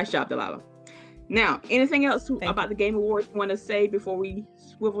 Nice job, Delilah. Now, anything else about the Game Awards you want to say before we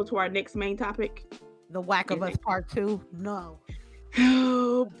swivel to our next main topic? The Whack of Us Part 2. No.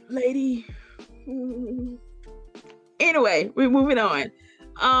 Oh, lady. Anyway, we're moving on.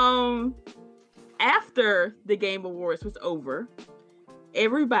 After the Game Awards was over,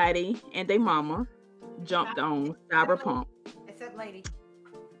 everybody and their mama jumped on Cyberpunk.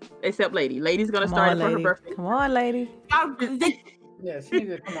 Except Lady. Lady's gonna start it for her birthday. Come on, Lady. Yes, she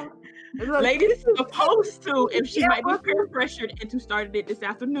did. Come on. Lady's supposed to, if she might be peer pressured into starting it this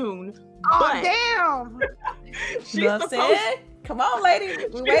afternoon. Oh, damn. She's supposed. Come on, Lady.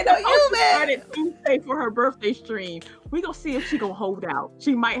 We wait on you, man. Started Tuesday for her birthday stream. We gonna see if she gonna hold out.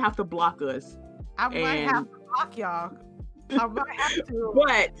 She might have to block us. I might have to block y'all. I might have to.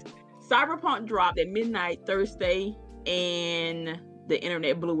 But Cyberpunk dropped at midnight Thursday, and the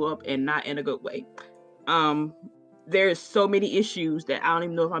internet blew up, and not in a good way. There's so many issues that I don't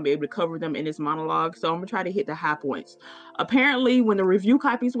even know if I'll be able to cover them in this monologue. So I'm gonna try to hit the high points. Apparently, when the review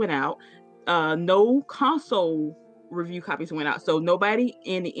copies went out, no console review copies went out. So nobody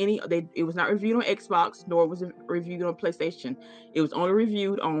it was not reviewed on Xbox, nor was it reviewed on PlayStation. It was only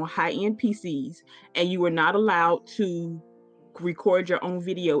reviewed on high-end PCs, and you were not allowed to record your own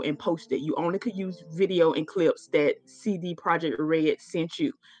video and post it. You only could use video and clips that CD Projekt Red sent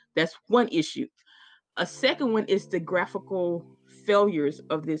you. That's one issue. A second one is the graphical failures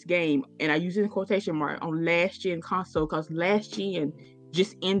of this game, and I use it in quotation mark, on last gen console, because last gen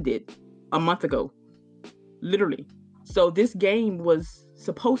just ended a month ago, literally. So this game was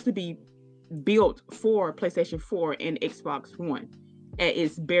supposed to be built for PlayStation 4 and Xbox One at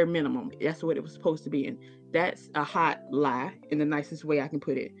its bare minimum. That's what it was supposed to be, and that's a hot lie in the nicest way I can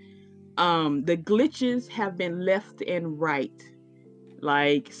put it. The glitches have been left and right,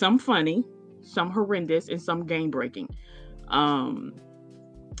 like some funny, some horrendous, and some game breaking.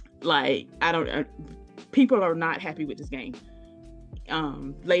 People are not happy with this game.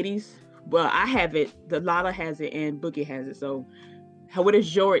 Ladies, well, I have it, Lala has it, and Boogie has it. So what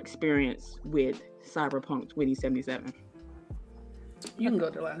is your experience with Cyberpunk 2077? You can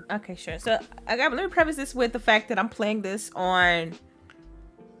go, Delilah. Okay, sure. So let me preface this with the fact that I'm playing this on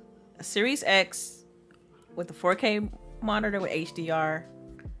a Series X with a 4K monitor with HDR.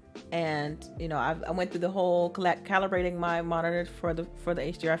 And I went through the whole calibrating my monitor for the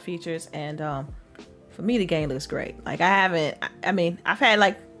HDR features, and for me the game looks great. Like I've had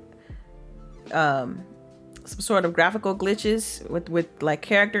like some sort of graphical glitches with like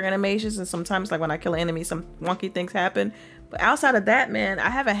character animations, and sometimes like when I kill an enemy some wonky things happen, but outside of that, man, I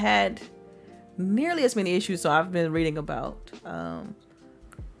haven't had nearly as many issues. So I've been reading about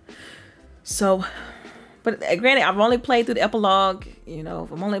but granted, I've only played through the epilogue,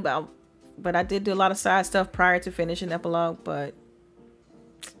 but I did do a lot of side stuff prior to finishing the epilogue. But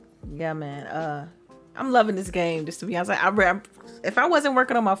yeah, man, I'm loving this game, just to be honest. If I wasn't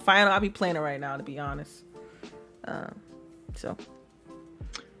working on my final, I'd be playing it right now, to be honest. So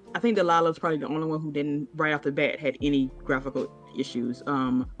I think Delilah's probably the only one who didn't right off the bat had any graphical issues.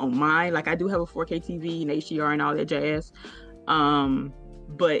 On mine, like I do have a 4K TV and HDR and all that jazz.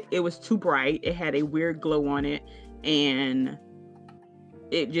 But it was too bright. It had a weird glow on it, and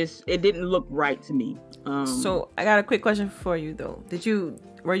it didn't look right to me. So I got a quick question for you though.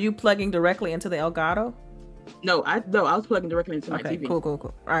 Were you plugging directly into the Elgato? No, I was plugging directly into my TV. Cool.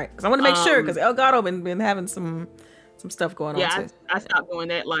 All right, because I want to make sure, because Elgato been having some stuff going on too. I stopped doing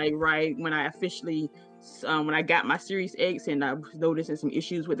that like right when I officially when I got my Series X, and I was noticing some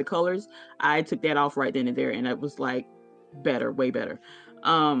issues with the colors. I took that off right then and there, and it was like better, way better.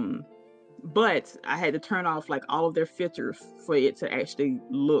 But I had to turn off like all of their filters for it to actually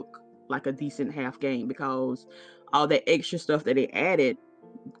look like a decent half game, because all that extra stuff that they added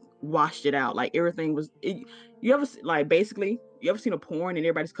washed it out. Like everything was you ever seen a porn and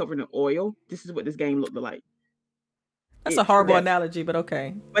everybody's covered in oil? This is what this game looked like. That's a horrible analogy, but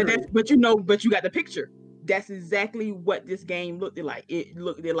okay. But you got the picture. That's exactly what this game looked like. It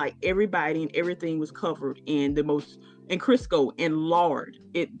looked like everybody and everything was covered in Crisco and lard.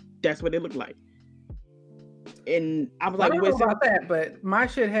 That's what it looked like. And I was like, I don't know about that, but my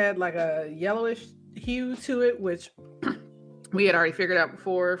shit had like a yellowish hue to it, which we had already figured out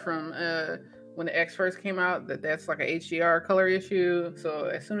before from when the X first came out, that's like a HDR color issue. So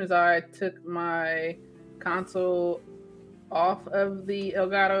as soon as I took my console off of the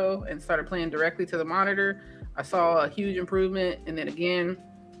Elgato and started playing directly to the monitor, I saw a huge improvement. And then again,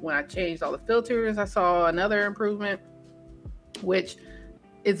 when I changed all the filters, I saw another improvement. which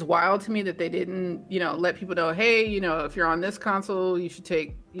it's wild to me that they didn't, let people know, hey, if you're on this console, you should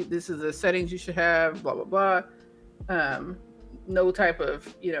this is the settings you should have, blah, blah, blah. No type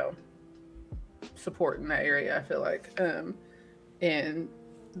of, support in that area, I feel like. And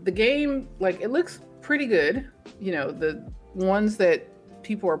the game, like, it looks pretty good. The ones that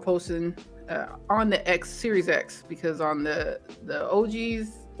people are posting on the Series X, because on the OGs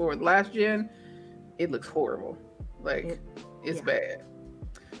or the last gen, it looks horrible. Like, it's bad.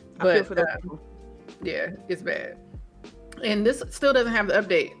 But yeah, it's bad. And this still doesn't have the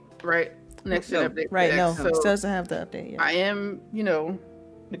update, right? Next gen update. Right, no, so it still doesn't have the update. Yeah. I am,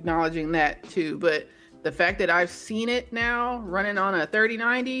 acknowledging that too. But the fact that I've seen it now running on a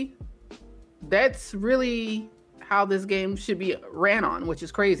 3090, that's really how this game should be ran on, which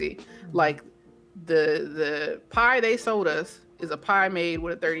is crazy. Like the Pi they sold us is a Pi made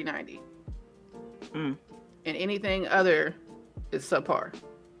with a 3090. And anything other is subpar.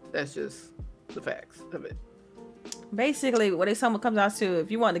 That's just the facts of it. Basically, what someone comes out to, if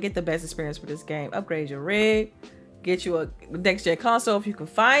you want to get the best experience with this game, upgrade your rig, get you a next gen console if you can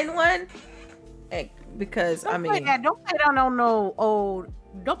find one. Because don't play that on no old.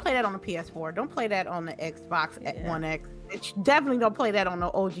 Don't play that on the PS4. Don't play that on the Xbox One X. Definitely don't play that on the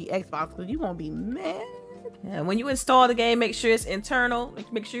OG Xbox, because you won't be mad. Yeah, when you install the game, make sure it's internal.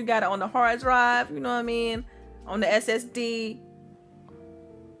 Make sure you got it on the hard drive. You know what I mean? On the SSD.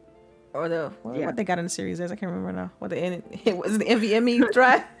 Or what they got in the Series S, I can't remember now. What it was the NVMe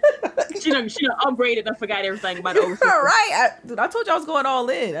drive. she done upgraded. I forgot everything about the old system. Right, I told you I was going all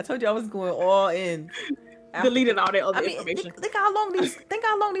in. I told you I was going all in. Deleting all that other information. Think how long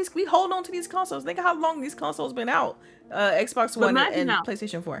these we hold on to these consoles. Think how long these consoles been out. Xbox One and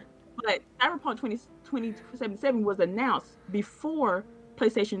PlayStation 4. But Cyberpunk 2077 was announced before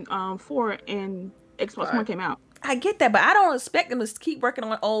PlayStation 4 and Xbox One came out. I get that, but I don't expect them to keep working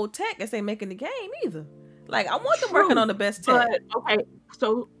on old tech as they making the game either. Like, I want them working on the best tech. But, okay,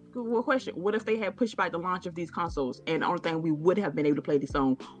 so one question: what if they had pushed back the launch of these consoles, and the only thing we would have been able to play this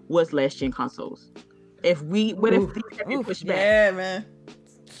on was last gen consoles? If these had been pushed back? Yeah, man.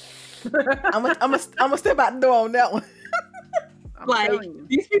 I'm gonna step out the door on that one. Like,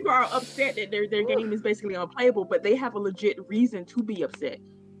 these people are upset that their game is basically unplayable, but they have a legit reason to be upset.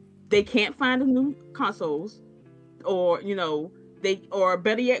 They can't find the new consoles. Or or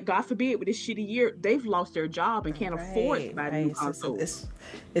better yet, God forbid, with this shitty year, they've lost their job and can't afford to buy the new consoles.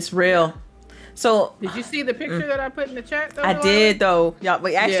 It's real. So did you see the picture that I put in the chat though? I did though. Y'all,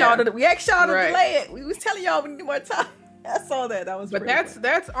 we asked y'all to delay it. We was telling y'all we need more time. I saw that. That was. But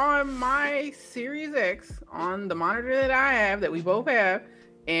that's on my Series X, on the monitor that I have, that we both have,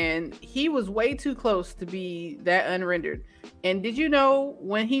 and he was way too close to be that unrendered. And did you know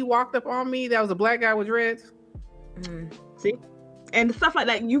when he walked up on me, that was a black guy with dreads? See, and stuff like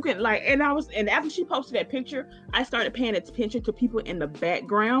that, you can and after she posted that picture, I started paying attention to people in the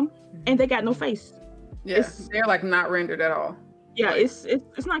background, and they got no face. Yes, they're like not rendered at all. Yeah, it's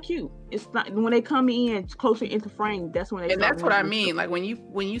not cute. It's not when they come in closer into frame. That's when they. And that's what I mean. Like when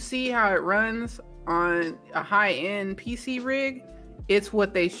you see how it runs on a high end PC rig, it's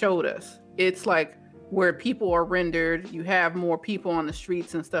what they showed us. It's like where people are rendered. You have more people on the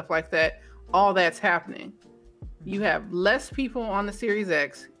streets and stuff like that. All that's happening. You have less people on the Series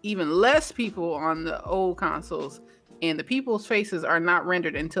X, even less people on the old consoles, and the people's faces are not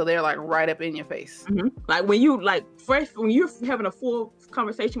rendered until they're like right up in your face. Mm-hmm. Like when you're having a full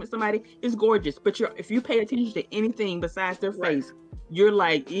conversation with somebody, it's gorgeous. But if you pay attention to anything besides their face, you're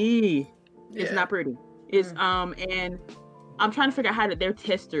like, it's not pretty. It's and I'm trying to figure out how their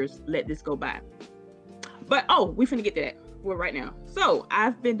testers let this go by. But we finna get to that. Well, right now. So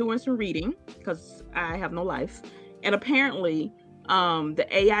I've been doing some reading because I have no life, and apparently the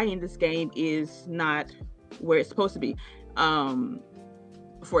AI in this game is not where it's supposed to be.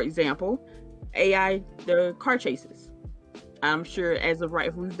 For example, AI, the car chases. I'm sure as of right,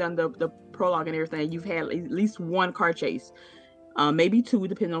 if we've done the prologue and everything, you've had at least one car chase, maybe two,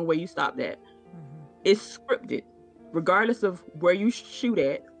 depending on where you stopped at. It's scripted, regardless of where you shoot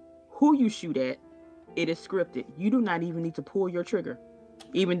at, who you shoot at. It is scripted. You do not even need to pull your trigger,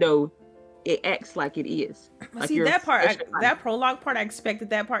 even though it acts like it is. Like see, that part, that prologue part, I expected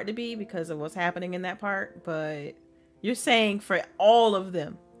that part to be because of what's happening in that part. But you're saying for all of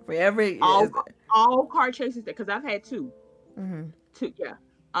them, for every all car chases, because I've had two. Two, yeah.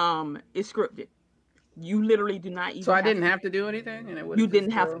 It's scripted. You literally do not even. So I didn't have to do anything, and you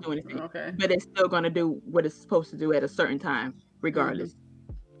didn't have to do anything. Okay. But it's still going to do what it's supposed to do at a certain time, regardless.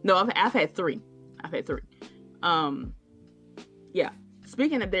 No, I've had three. Yeah.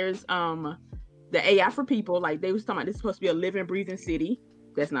 Speaking of, there's the AI for people, like they was talking about this is supposed to be a living, breathing city.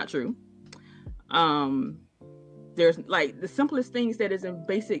 That's not true. There's like the simplest things that is in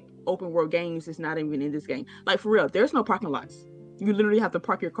basic open world games is not even in this game. Like for real, there's no parking lots. You literally have to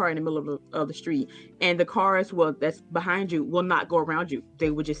park your car in the middle of the street, and the cars that's behind you will not go around you. They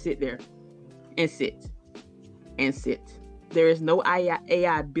will just sit there and sit. There is no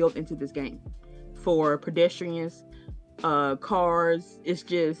AI built into this game for pedestrians, cars. It's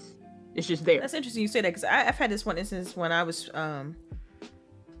just there. That's interesting you say that, because I've had this one instance when I was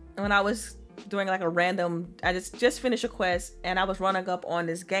doing like a random, I just finished a quest and I was running up on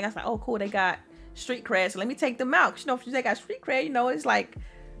this gang. I was like, oh cool, they got street cred, so let me take them out. You know, if they got street cred, you know, it's like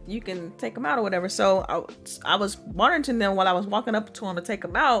you can take them out or whatever. So I was monitoring them while I was walking up to them to take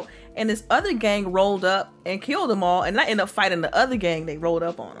them out, and this other gang rolled up and killed them all, and I ended up fighting the other gang. They rolled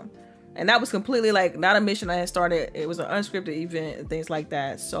up on them, and that was completely like not a mission I had started. It was an unscripted event and things like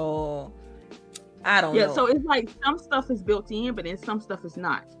that. So I don't know. Yeah, so it's like some stuff is built in, but then some stuff is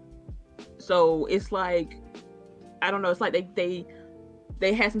not. So it's like, I don't know. It's like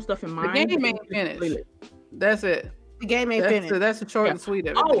they had some stuff in mind. The game ain't finished. That's it. The game ain't finished. That's the short and sweet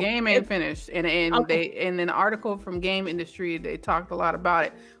of it. The game ain't finished. And okay. In an article from Game Industry, they talked a lot about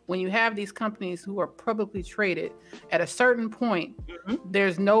it. When you have these companies who are publicly traded, at a certain point,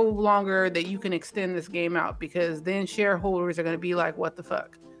 there's no longer that you can extend this game out, because then shareholders are going to be like, what the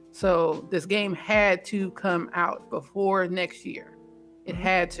fuck? So this game had to come out before next year. It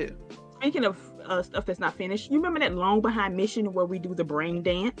had to. Speaking of stuff that's not finished, you remember that long behind mission where we do the brain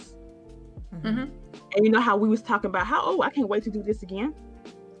dance? And you know how we was talking about how, I can't wait to do this again?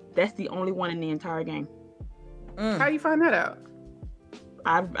 That's the only one in the entire game. How you find that out?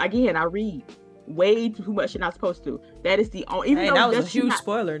 I read way too much and not supposed to. That is the only. Even though that was a huge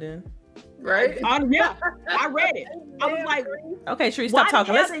spoiler then. Right? Yeah, I read it. I was like, okay, Sheree, stop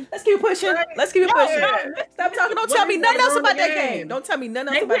talking. Let's keep pushing. Let's keep pushing. Stop talking. Don't tell me nothing else about that game. Don't tell me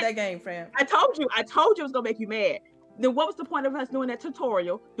nothing else about that game, fam. I told you it was gonna make you mad. Then what was the point of us doing that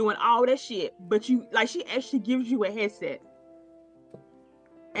tutorial, doing all that shit? But she actually gives you a headset.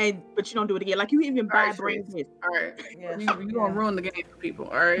 But you don't do it again. Like you even buy brain hits. All right. Yeah. You gonna ruin the game for people.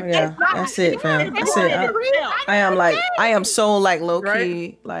 All right. Yeah. That's it, fam. That's it. I am so like low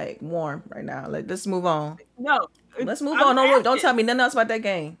key, like warm right now. Like let's move on. No. Let's move on. Don't tell me nothing else about that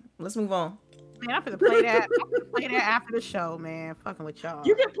game. Let's move on. Man, I'm gonna play that. Play that after the show, man. Fucking with y'all.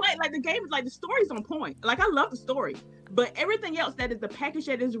 You can play like the game is like the story's on point. Like I love the story, but everything else that is the package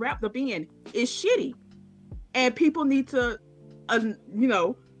that is wrapped up in is shitty, and people need to,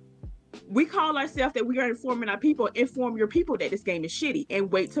 we call ourselves that we are informing our people. Inform your people that this game is shitty,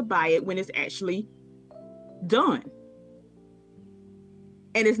 and wait to buy it when it's actually done.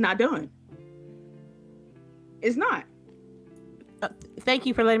 And it's not done. It's not. Thank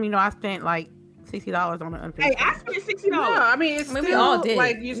you for letting me know. I spent like $60 on an unfinished. Hey, I spent $60. No, I mean it's still we all did.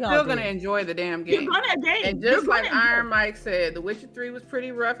 Like you're still gonna enjoy the damn game. You're gonna game. And just like Iron Mike said, The Witcher 3 was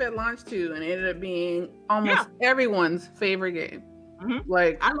pretty rough at launch too, and it ended up being almost everyone's favorite game.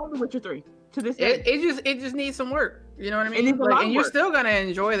 Like I love The Witcher 3 to this day. It just needs some work. You know what I mean? And you're still gonna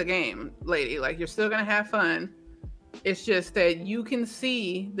enjoy the game, lady. Like you're still gonna have fun. It's just that you can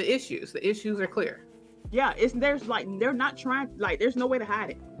see the issues. The issues are clear. Yeah, they're not trying, like there's no way to hide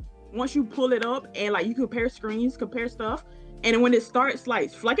it. Once you pull it up and like you compare screens, compare stuff, and then when it starts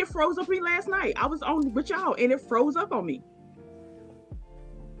like it froze up me last night. I was on with y'all and it froze up on me.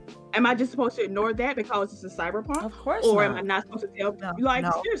 Am I just supposed to ignore that because it's a Cyberpunk? Of course or not. am I not supposed to tell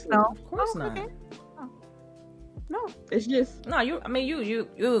seriously? No, of course not. Okay. No, it's just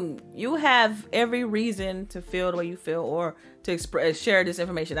you have every reason to feel the way you feel or to share this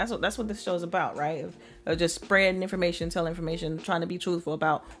information. That's what this show's about, right? Of just spreading information, telling information, trying to be truthful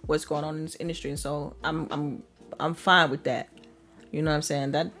about what's going on in this industry. And so I'm fine with that. You know what I'm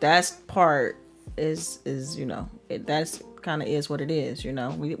saying? That's part is that's kind of is what it is. You know,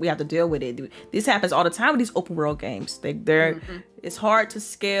 we have to deal with it. This happens all the time with these open world games. It's hard to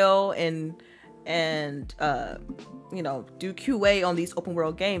scale and do QA on these open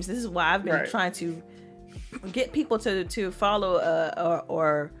world games. This is why I've been trying to get people to follow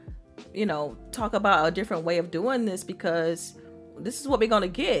or talk about a different way of doing this, because this is what we're gonna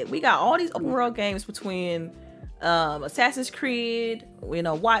get. We got all these open world games between Assassin's Creed,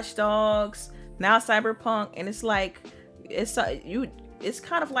 Watch Dogs, now Cyberpunk, and it's like it's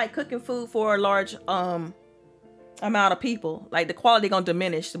kind of like cooking food for a large amount of people. Like the quality gonna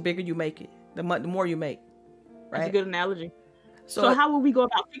diminish the bigger you make it, the more you make. Right? That's a good analogy. So how will we go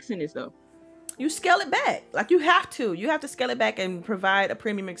about fixing this though? you scale it back. Like you have to scale it back and provide a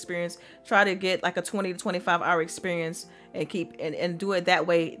premium experience. Try to get like a 20 to 25 hour experience and keep and do it that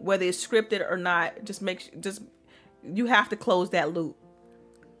way, whether it's scripted or not. Just you have to close that loop,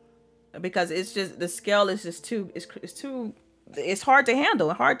 because it's just, the scale is just too, it's hard to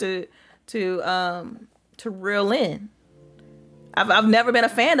handle, hard to reel in. I've never been a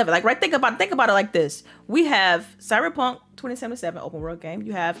fan of it. Like, right, think about it like this. We have Cyberpunk 2077 open world game.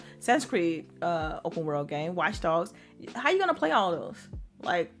 You have Assassin's Creed open world game, Watch Dogs. How you gonna play all those?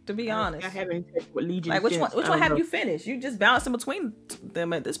 Like, to be honest, I haven't checked what Legion. Like, which one have you finished? You just balance in between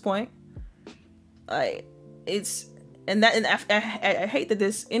them at this point. Like, it's and I hate that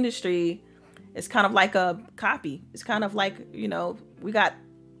this industry is kind of like a copy. It's kind of like, you know, we got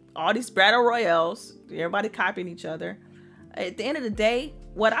all these battle royales, everybody copying each other. At the end of the day,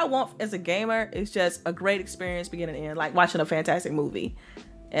 what I want as a gamer is just a great experience beginning to end, like watching a fantastic movie.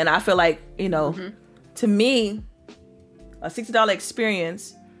 And I feel like, you know, to me, a $60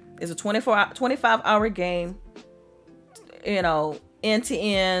 experience is a 25-hour game, you know,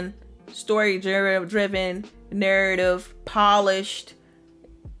 end-to-end, story-driven, narrative, polished.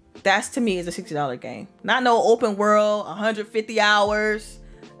 That's, to me, is a $60 game. Not no open world, 150 hours,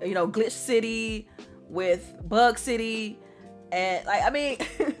 you know, Glitch City with Bug City. And like, I mean,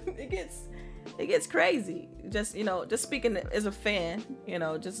 it gets crazy. Just, you know, just speaking as a fan, you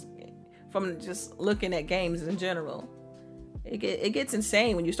know, just from just looking at games in general, it gets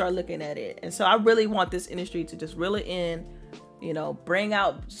insane when you start looking at it. And so I really want this industry to just reel it in, you know, bring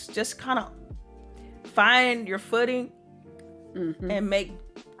out, just kind of find your footing and make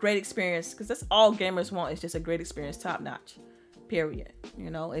great experience, because that's all gamers want, is just a great experience, top notch, period. You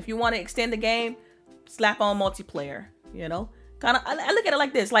know, if you want to extend the game, slap on multiplayer, you know. Kind of, I look at it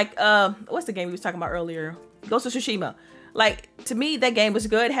like this, like what's the game we was talking about earlier, Ghost of Tsushima. Like, to me, that game was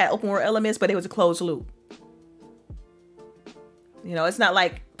good, had open world elements, but it was a closed loop. You know, it's not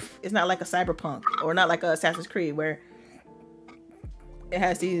like a Cyberpunk or not like a Assassin's Creed where it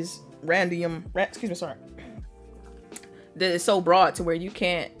has these that is so broad to where you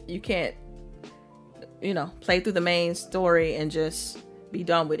can't, you know, play through the main story and just be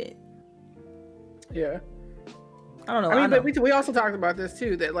done with it. Yeah. I don't know. I mean, but we also talked about this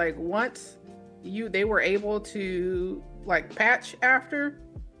too, that like once they were able to like patch after,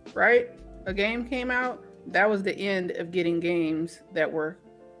 right, a game came out, that was the end of getting games that were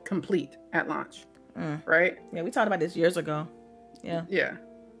complete at launch, right? Yeah, we talked about this years ago. Yeah.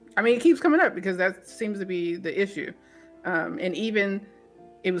 I mean, it keeps coming up because that seems to be the issue. And even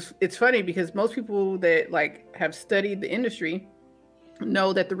it's funny because most people that like have studied the industry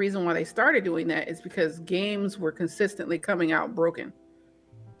know that the reason why they started doing that is because games were consistently coming out broken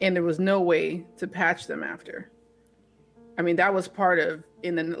and there was no way to patch them after. I mean, that was part of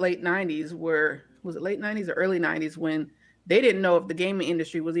in the late 90s, where was it late 90s or early 90s, when they didn't know if the gaming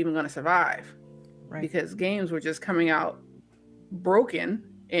industry was even going to survive, right? Because games were just coming out broken,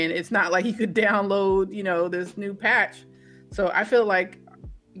 and it's not like you could download, you know, this new patch. So I feel like,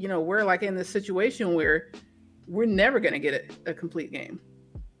 you know, we're like in this situation where we're never going to get a complete game,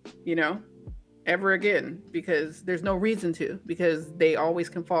 you know, ever again, because there's no reason to, because they always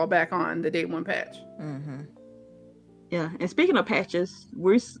can fall back on the day one patch. Yeah, and speaking of patches,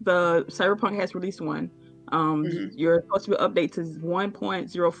 the Cyberpunk has released one. You're supposed to be update to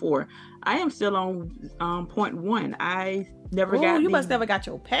 1.04. I am still on 0.1. I never got. You must never got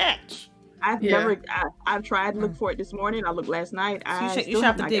your patch. I've tried to look for it this morning. I looked last night. You should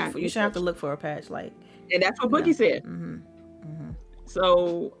have to dig. You should have to look for a patch, like. And that's what Boogie said.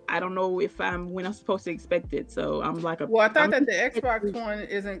 So I don't know when I'm supposed to expect it. So I'm like, well, I thought that the Xbox One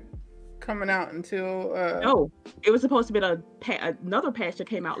isn't coming out until. No, it was supposed to be another patch that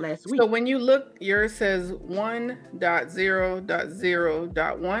came out last week. So when you look, yours says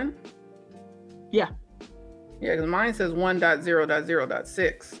 1.0.0.1. Yeah. Yeah, because mine says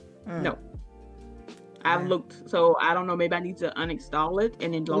 1.0.0.6. No. I've looked, so I don't know. Maybe I need to uninstall it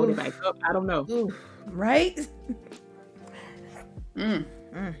and then load it back up. I don't know. Right? That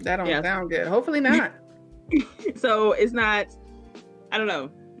don't sound good. Hopefully not. So it's not. I don't know.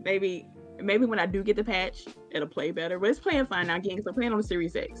 Maybe when I do get the patch, it'll play better. But it's playing fine now again because I'm playing on the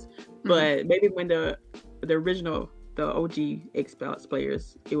Series X. But maybe when the original, the OG Xbox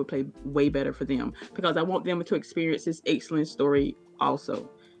players, it would play way better for them, because I want them to experience this excellent story also.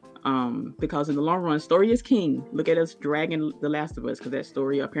 Because in the long run, story is king. Look at us dragging The Last of Us, because that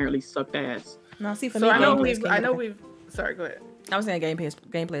story apparently sucked ass. No, see, for so me, I know we've. Sorry, go ahead. I was saying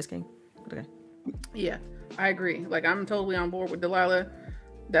gameplay is king. Okay. Yeah, I agree. Like, I'm totally on board with Delilah.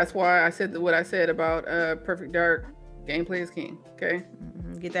 That's why I said what I said about Perfect Dark. Gameplay is king. Okay.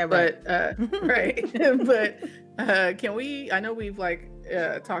 Get that right. But right. But can we? I know we've like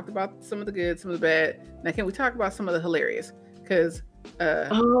talked about some of the good, some of the bad. Now, can we talk about some of the hilarious? Because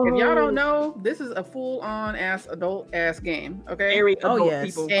if y'all don't know, this is a full-on adult game. Okay. Very adult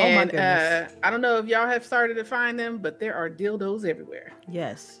people. And, oh my goodness. I don't know if y'all have started to find them, but there are dildos everywhere.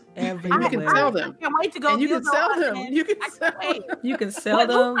 Yes. And you can sell them. I can't wait to go. And you can sell them. You can sell them. You can sell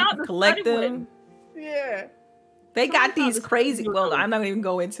them, collect them. Yeah. They got these crazy. Well, I'm not gonna even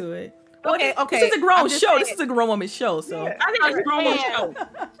go into it. Okay. This is a grown show. This is a grown woman show. So Yeah. I think it's a grown woman show.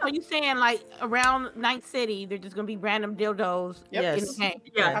 So you saying like around Night City, they're just gonna be random dildos Yes. in the game?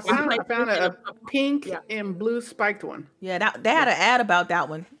 Yeah, I found a pink and blue spiked one. yeah, they had an ad about that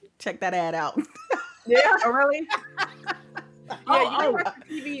one. Check that ad out. Yeah. Oh really? Yeah, you can watch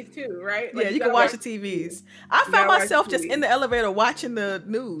the TVs too, right? Like, Yeah, you can watch the TVs. I found myself just in the elevator watching the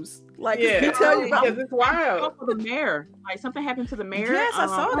news. Like, Yeah, you tell you about. because it's wild. For the mayor, like something happened to the mayor. Yes, I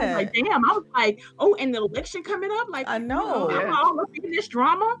saw was that. like, damn, I was like, oh, and the election coming up. Like, I know. I'm all up in this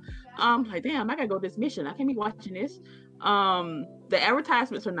drama. Like, damn, I gotta go to this mission. I can't be watching this. The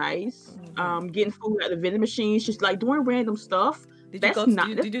advertisements are nice. Getting food at the vending machines, just like doing random stuff. Did That's you go?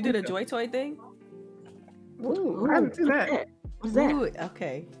 not- Did you do the Joy Toy thing? Ooh, I haven't seen that. What's that? Ooh,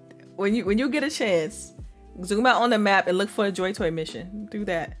 okay. When you get a chance, zoom out on the map and look for a Joy Toy mission. Do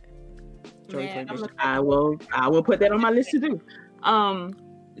that. Man, I'm looking- I will put that on my list to do.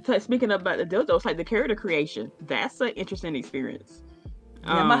 So speaking about the dildos, like the character creation, that's an interesting experience.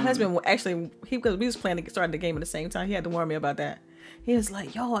 Yeah, my husband actually because we was planning to start the game at the same time. He had to warn me about that. He was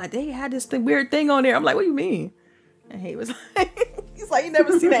like, "Yo, they had this weird thing on there." I'm like, "What do you mean?" And he was like, "He's like, you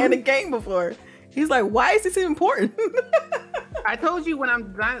never seen that in a game before." He's like, "Why is this important?" I told you when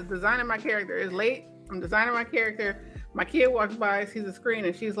I'm designing my character. It's late. I'm designing my character. My kid walks by, sees the screen,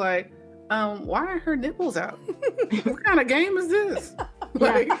 and she's like, why are her nipples out? What kind of game is this?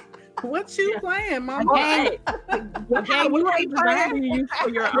 Like, what you playing, Mama? Hey, what game you ain't design do you use for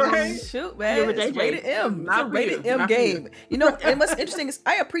your Right. Shoot, man, You're a it's JJ. rated M. It's a Not for rated you. M Not for game. You know, and what's interesting is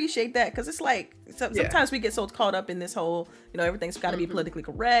I appreciate that because it's like sometimes we get so caught up in this whole, everything's got to be politically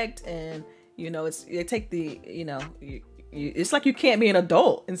correct, and they take the, it's like you can't be an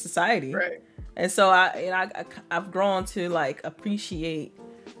adult in society, Right. and so I've grown to like appreciate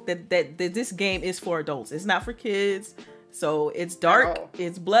that this game is for adults. It's not for kids. So it's dark,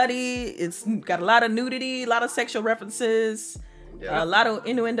 it's bloody, it's got a lot of nudity, a lot of sexual references, a lot of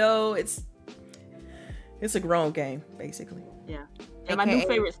innuendo. It's a grown game, basically. Yeah. And my new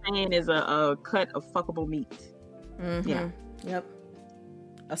favorite saying is a cut of fuckable meat. Mm-hmm. Yeah. Yep.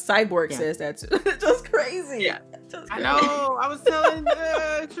 A cyborg says that too. Just crazy. Yeah. I know. I was telling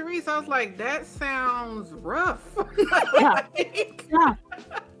Therese, I was like, that sounds rough. Yeah. Yeah.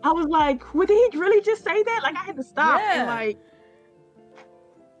 I was like, would he really just say that? Like, I had to stop and like.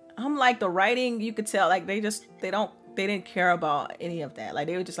 I'm like, the writing, you could tell, like, they didn't care about any of that. Like,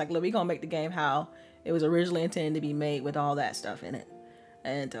 they were just like, look, we're gonna make the game how it was originally intended to be made with all that stuff in it.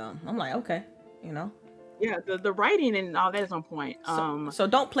 And I'm like, okay, Yeah, the writing and all that is on point. So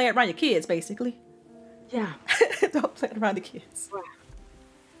don't play it around your kids, basically. Yeah. Don't play it around the kids.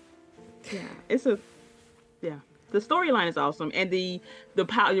 Yeah. The storyline is awesome, and the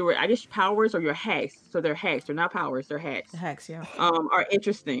power, I guess powers or your hacks. So they're hacks. They're not powers. They're hacks. The hacks, yeah. Are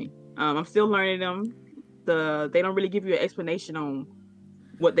interesting. I'm still learning them. They don't really give you an explanation on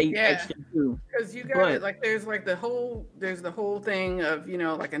what they actually do. Because you got it. Like there's the whole thing of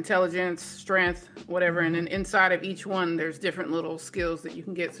like intelligence, strength, whatever, and then inside of each one there's different little skills that you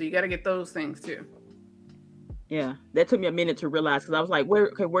can get. So you got to get those things too. Yeah, that took me a minute to realize because I was like,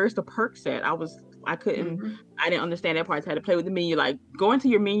 where's the perks at? I didn't understand that part. I had to play with the menu. Like, go into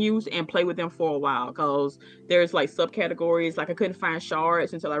your menus and play with them for a while because there's like subcategories. Like, I couldn't find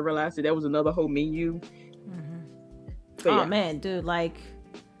shards until I realized that there was another whole menu. Oh man, dude, like,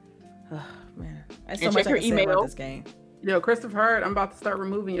 oh man, I so and much check I can your say about email. this game. Yo, Christopher Hart, I'm about to start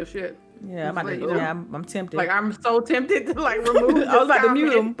removing your shit. Yeah, I'm tempted. Like, I'm so tempted to like remove. I was about to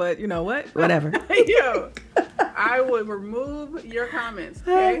mute him, but you know what? Whatever. Yo, I would remove your comments.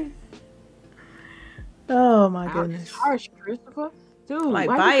 Okay. Oh my goodness. Harsh, Christopher. Dude, like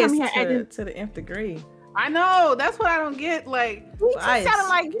biased to the nth degree. I know. That's what I don't get. Like, he just sounded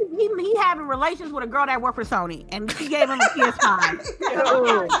like he having relations with a girl that worked for Sony, and she gave him a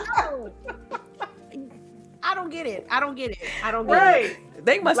PS5. I don't get it. I don't get it.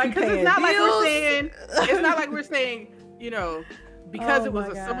 They must be paying it's not bills. like we're saying. It's not like we're saying. Because it was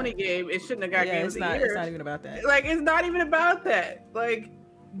a Sony game, it shouldn't have got Game of the Year. It's not even about that. Like, it's not even about that. Like,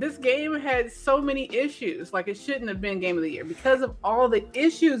 this game had so many issues. Like, it shouldn't have been Game of the Year because of all the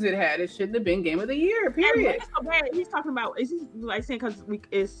issues it had. It shouldn't have been Game of the Year. Period. It's so bad. He's talking about, is he like saying because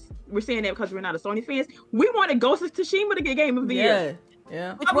we're saying that because we're not a Sony fans? We wanted Ghost of Tsushima to get Game of the Year.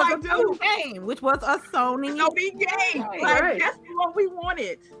 Yeah. Which was a Sony game. Which was a Sony game. Right. Like, that's what we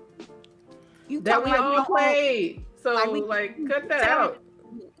wanted. That we all played. So cut that out.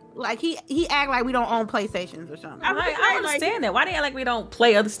 Like he act like we don't own PlayStations or something. I understand that. Why do you act like we don't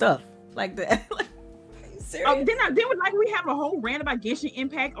play other stuff like that? Like, then we have a whole rant about Genshin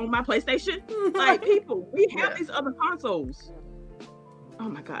Impact on my PlayStation. Like, people, we have these other consoles. Oh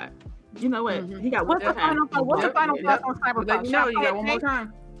my god! You know what? He got what's the final thought on Cyberpunk? You know, you got one more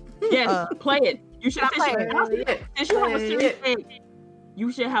time. Yes, play it. You should play it. Since you have a Series X,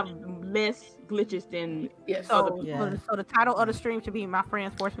 you should have less glitches than so the title of the stream should be "My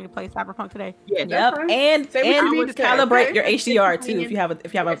friends forced me to play Cyberpunk today." Yeah, yep. And calibrate your HDR too if you have a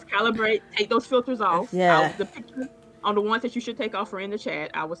calibrate. Take those filters off. Yeah, the picture on the ones that you should take off are in the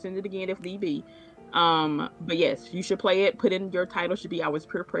chat. I will send it again if need be. But yes, you should play it. Put in your title should be I was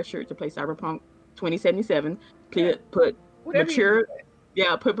peer pressured to play Cyberpunk 2077. Put mature.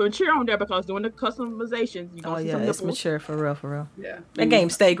 Yeah, put mature on there because doing the customizations, you gonna see some it's mature for real. Yeah, that game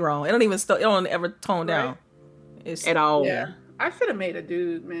stay grown. It don't ever tone down. It's at all. Yeah, I should have made a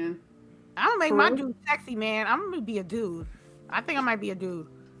dude, man. I'm gonna make my dude sexy, man. I'm gonna be a dude. I think I might be a dude.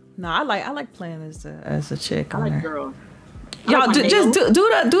 No, I like playing as a chick. I like a girl. Y'all just do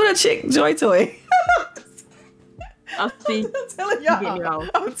the chick joy toy. I'll see. I'm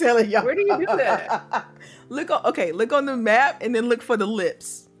telling y'all. Where do you do that? Look on the map and then look for the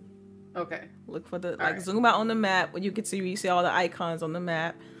lips. Okay. Look for the zoom out on the map when you see all the icons on the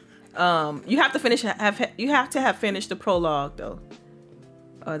map. You have to have finished the prologue though,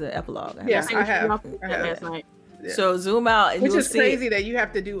 or the epilogue. Yes, I have last night. Yeah. So zoom out, and which is crazy it. That you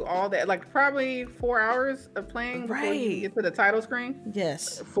have to do all that, like probably 4 hours of playing before you get to the title screen.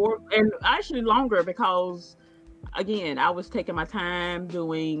 Yes, 4 and actually longer because. Again, I was taking my time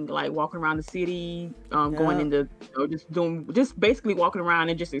doing like walking around the city, going into just basically walking around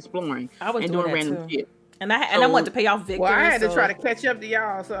and just exploring and doing random shit. And I wanted to pay off Victor. Well, I had to try to catch up to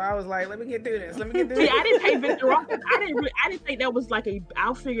y'all, so I was like, "Let me get through this. See, I didn't pay Victor off. I didn't think that was like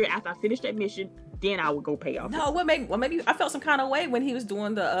I'll figure after I finish that mission, then I would go pay off. No, what made I felt some kind of way when he was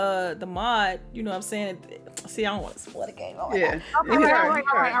doing the mod. You know what I'm saying? See, I don't want to spoil the game. All right.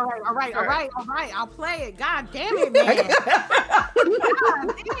 I'll play it. God damn it, man. God damn.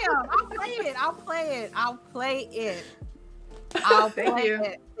 I'll play it. It's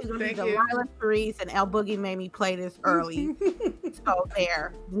gonna be Delilah Freeze and El Boogie made me play this early. So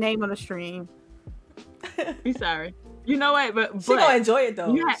there. Name of the stream. Be sorry. You know what? But she gonna enjoy it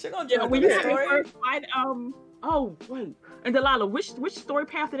though. She gonna enjoy when you story. Oh wait. And Delilah, which story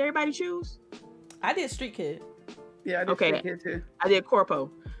path did everybody choose? I did Street Kid. Yeah, I did Street Kid too. I did Corpo.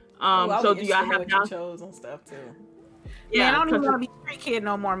 So do y'all have what you chose and stuff too? Yeah, I don't even want to be Street Kid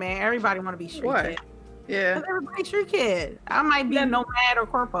no more, man. Everybody want to be Street Kid. Yeah, because everybody's Street Kid. I might be Nomad or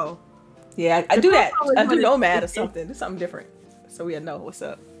Corpo. Yeah, I do that. I do Nomad or something. Do something different. So we know what's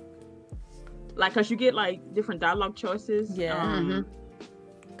up. Like, cause you get like different dialogue choices. Yeah.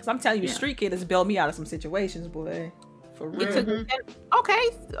 Cause I'm telling you, Street Kid has bailed me out of some situations, boy. For real.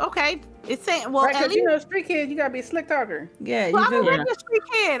 Okay. It's saying, well, at least Street Kid, you gotta be a slick talker. Yeah, you do. I'm already a Street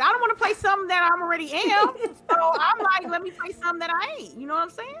Kid. I don't want to play something that I already am. So I'm like, let me play something that I ain't. You know what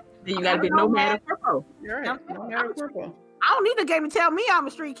I'm saying? Then you gotta be Nomad or Corpo. You're right. Nomad or Corpo. I don't need the game to tell me I'm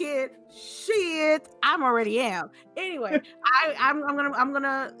a Street Kid. Shit, I'm already am. Anyway, I'm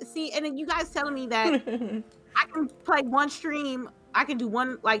gonna see, and then you guys telling me that I can play one stream. I can do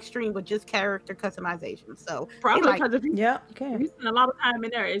one stream with just character customization. So probably because if you you spend a lot of time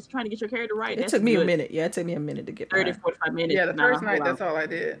in there, it's trying to get your character right. It took me a minute. Yeah, it took me a minute to get 30-45 minutes. Yeah, the first night that's all I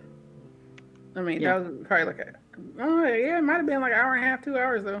did. I mean, that was probably it might have been like an hour and a half, 2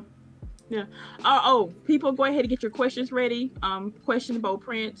 hours though. Yeah. People, go ahead and get your questions ready. Question bold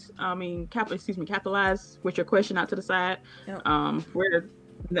print. Capitalize with your question out to the side. Yep. We're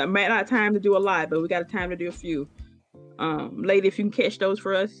not time to do a lot, but we got a time to do a few. Lady, if you can catch those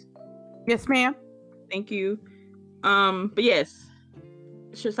for us. Yes, ma'am. Thank you. But yes,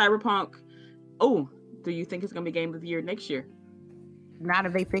 should Cyberpunk. Oh, do you think it's gonna be Game of the Year next year? Not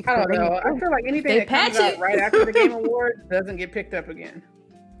if they fix it. I don't know. I feel like anything that comes out right after the Game Awards doesn't get picked up again.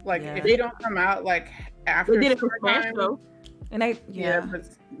 Like if they don't come out like after. They did it for Smash though. And but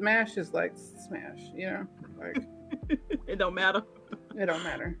Smash is like Smash, you know, like it don't matter. It don't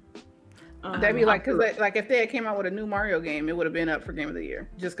matter. That'd be like, because like if they had came out with a new Mario game, it would have been up for Game of the Year,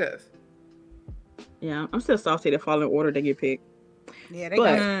 just cause. Yeah, I'm still salty that Fallen Order didn't get picked. Yeah, they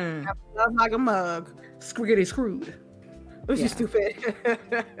But- got love like a mug. Squiggity screwed. Which Yeah. is stupid.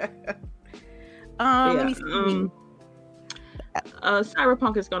 Yeah, Let me see.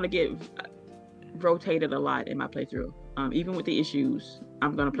 Cyberpunk is gonna get rotated a lot in my playthrough. Even with the issues,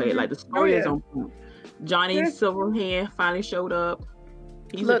 I'm gonna play it. Like the story is yeah. on point. Johnny Yeah. Silverhand finally showed up.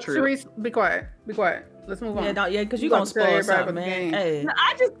 He's Look, a trip. Cerise, be quiet. Be quiet. Let's move on. Because You you gonna about to tell spoil everybody something, about the man. game. Hey,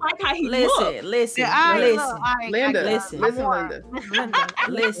 I just like how he looked. listen, Yeah, listen, Linda, listen. listen, Linda. Linda.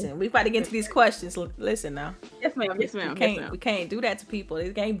 listen. We about to get into these questions. Listen now. Yes, ma'am. Yes, ma'am. We can't do that to people.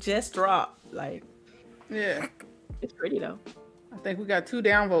 This game just dropped. Like, Yeah. It's pretty though. I think we got 2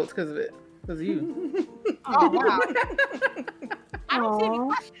 downvotes because of it. Because of you. Oh wow. I don't see any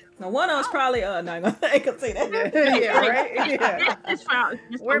questions. now one of us probably I ain't gonna say that. yeah, right? Yeah. It's found.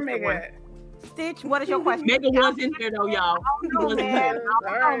 Where Mega at? Stitch, what is your question? Mega was in there though, y'all. I don't know, man.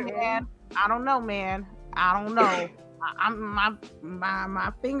 I don't know, man. I don't know. I'm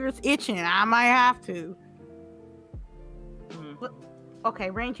my fingers itching. I might have to. Okay,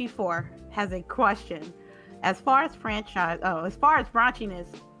 Rangy 4 has a question. As far as raunchiness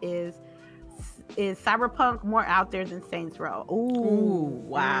is Cyberpunk more out there than Saints Row? Ooh,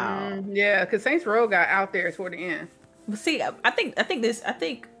 wow. Yeah, because Saints Row got out there toward the end. But see, I think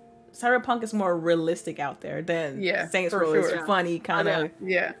Cyberpunk is more realistic out there than Saints for Row is sure. funny kind of.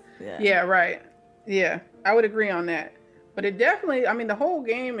 Yeah, right. Yeah, I would agree on that. But it definitely, I mean, the whole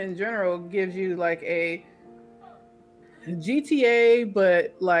game in general gives you like a GTA,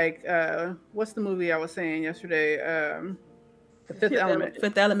 but like, what's the movie I was saying yesterday? The Fifth Element.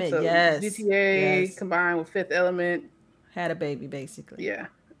 Fifth Element, So yes. GTA combined with Fifth Element. Had a baby, basically. Yeah,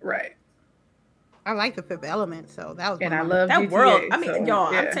 right. I like the Fifth Element, so that was. And I love that GTA, world. I mean, so,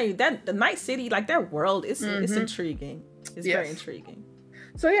 y'all, yeah. I'm telling you that the Night City, like that world, it's intriguing. It's very intriguing.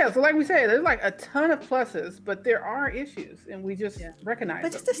 So yeah, so like we said, there's like a ton of pluses, but there are issues, and we just recognize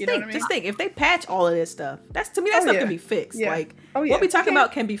But them. just You know think, what I mean? just think, if they patch all of this stuff, that's to me that stuff can be fixed. Yeah. Like Oh, yeah. what we talking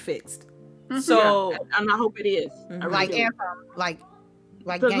about can be fixed. So and I hope it is. I really like do. Anthem, like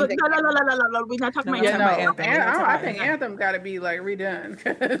So, games no, that- we're not talking No, about we're Yeah, talking no, about Anthem. We're talking I about think Anthem got to be like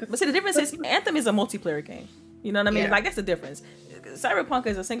redone. But see, the difference is Anthem is a multiplayer game. You know what I mean? Yeah. Like that's the difference. Cyberpunk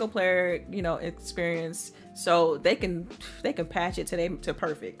is a single player, experience. So they can patch it to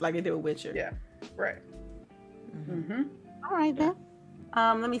perfect, like they did with Witcher. Yeah, right. All right then.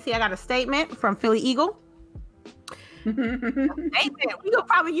 Let me see. I got a statement from Philly Eagle. Statement. We gonna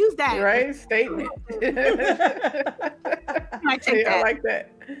probably use that. Right? Statement. Might take I that. like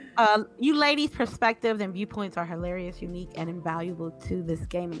that. You ladies' perspectives and viewpoints are hilarious, unique, and invaluable to this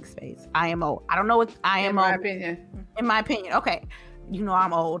gaming space. IMO. I don't know what IMO. In my opinion. In my opinion. Okay. You know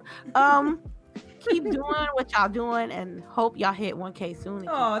I'm old. Keep doing what y'all doing and hope y'all hit 1K soon.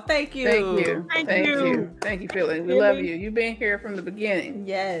 Oh, thank you. Thank you. Thank you, Philly. We love you. You've been here from the beginning.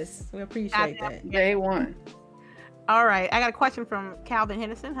 Yes, we appreciate that. Day one. All right. I got a question from Calvin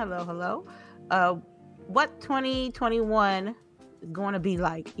Henderson. Hello. What 2021 is going to be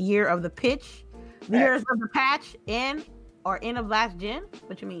like? Year of the pitch? Years of the patch? End of last gen?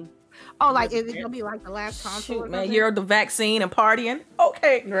 What you mean? Oh, like is it gonna be like the last console? Shoot, man, year of the vaccine and partying.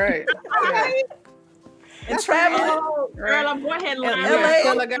 Okay. Right. Okay. And traveling. Girl, I'm going ahead and LA. lie.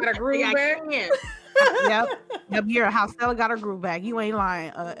 Stella got a groove back. Yep. Year how Stella got her groove back. You ain't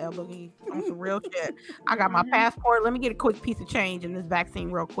lying, El Boogie. On some real shit. I got my passport. Let me get a quick piece of change in this vaccine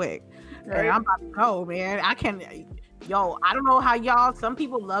real quick. Right. And I'm about to go, man. I don't know how y'all. Some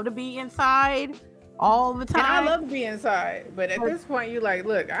people love to be inside all the time. And I love to be inside, but at this point, you like,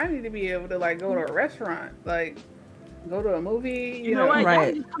 look, I need to be able to like go to a restaurant, like go to a movie. You know what?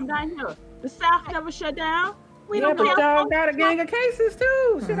 Right. Y'all just come down here. The South never shut down. We Yeah, don't but care. y'all got a gang of cases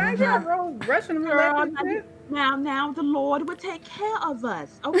too. Shit, I ain't got no rushing to Girl, now the Lord would take care of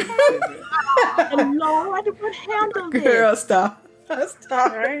us. Okay. The Lord would handle this. Girl, stop.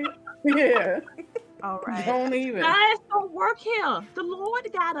 Stop. Right? Yeah. All right. Don't even. Guys don't work here. The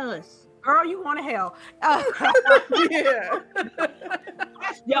Lord got us. Girl, you want to hell. Yeah.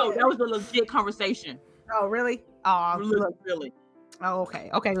 Yo, that was a legit conversation. Oh, really? Oh, look. Really. Oh, okay.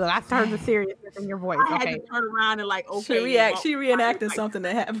 Okay, look, I heard the seriousness in your voice. I had Okay. to turn around and like, okay. She reenacted something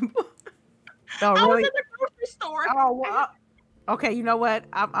that happened. Oh, I was really? in the grocery store. Oh, well, okay. You know what?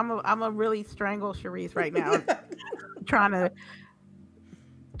 I'm a really strangle Sharice right now. trying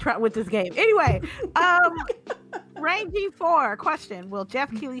with this game. Anyway, Rangy 4 question: will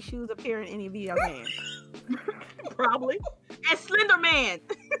Jeff Keighley shoes appear in any video games? Probably. And Slender Man.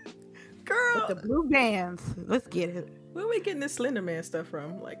 Girl, The blue bands. Let's get it. where we getting this Slender Man stuff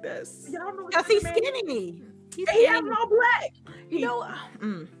from? Like that's Y'all know Cause he's Slender Man skinny. He's is? He has skinny. no black. you know,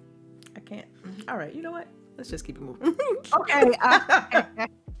 I can't. All right, you know what? let's just keep it moving. Okay.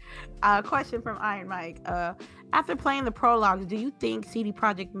 Question from Iron Mike. After playing the prologue, do you think CD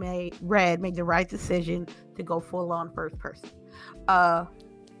Projekt Red made the right decision to go full on first person? At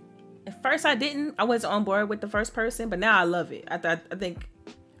first, I didn't. I wasn't on board with the first person, but now I love it. I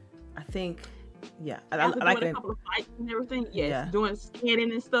think, yeah, I like doing it. a couple of fights and everything. Yes, Yeah. doing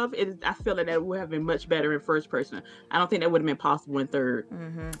scanning and stuff. I feel like that would have been much better in first person. I don't think that would have been possible in third.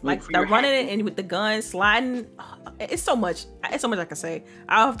 Like for the your running hacking. it and with the gun sliding. It's so much. It's so much I can say.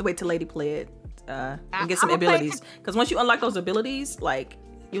 I'll have to wait till Lady play it and get some I'ma play it. abilities. Because once you unlock those abilities, like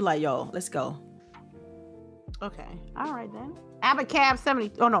you're like, yo, let's go. Okay. All right then. Abacab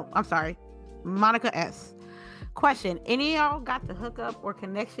 70. Oh no, I'm sorry. Monica S. Question. Any of y'all got the hookup or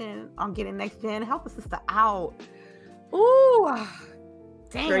connection on getting next gen? Help a sister out. Ooh.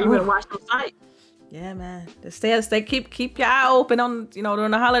 Damn. Girl, you better watch the site. Yeah, man. Stay keep your eye open on,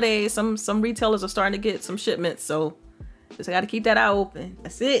 during the holidays. Some retailers are starting to get some shipments, so just gotta keep that eye open.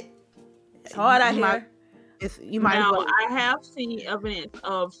 That's it. It's hard out here. You might as Now, well. I have seen evidence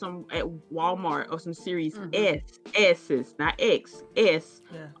of some at Walmart or some Series S's, not X, S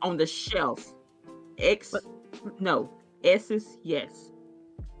Yeah. on the shelf. X, no. S's, yes.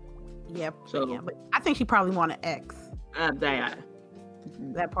 Yep. So- yeah, but I think she probably wanted X.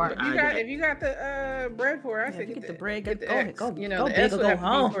 That part. If you got the bread for it, I Yeah, say if you get get the the bread, get the go X. go You know, go the big S or would go have to be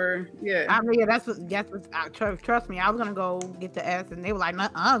home. for I mean, that's what trust me. I was gonna go get the S, and they were like,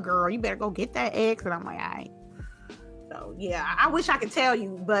 "Nuh-uh, girl, you better go get that X." And I'm like, "All right." So yeah, I wish I could tell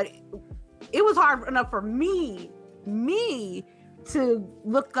you, but it was hard enough for me to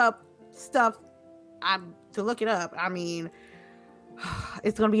look up stuff. To look it up. I mean,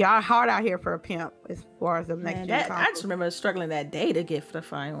 it's gonna be hard out here for a pimp as far as the next Man, gen I console. just remember struggling that day to get to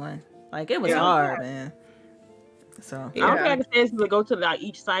find one. Like it was Yeah. hard, man. So I don't think I can say is to go to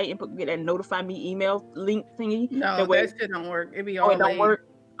each site and get that notify me email link thingy. No, That way- that shit don't work. It be Oh, all it don't late. work.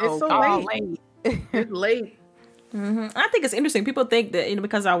 It's so Oh, late. It's late. I think it's interesting. People think that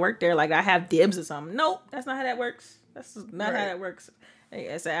because I work there, like I have dibs or something. Nope, that's not how that works. That's not how Right. that works.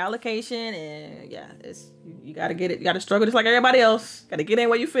 It's an allocation, and yeah, it's you got to get it. You got to struggle just like everybody else. Got to get in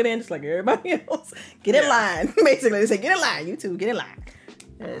where you fit in, just like everybody else. Get in line. Basically, they say get in line. You too, get in line.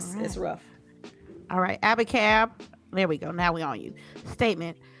 It's rough. All right, Abacab. There we go. Now we on you.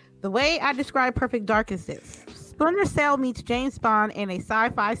 Statement. The way I describe Perfect Dark is this. Splinter Cell meets James Bond in a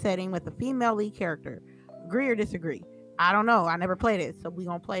sci-fi setting with a female lead character. Agree or disagree? I don't know. I never played it, so we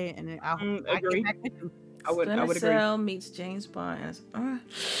gonna play it and then I'll agree. get back with you. I would Splinter agree. Cell meets James Bond.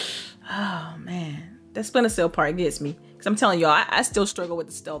 Oh man, that Splinter Cell part gets me because I'm telling y'all, I still struggle with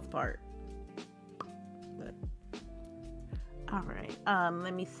the stealth part. But All right.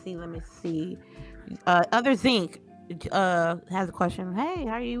 Let me see. Other Zinc has a question. Hey,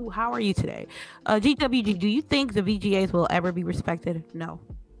 how are you today? GWG, do you think the VGAs will ever be respected? No.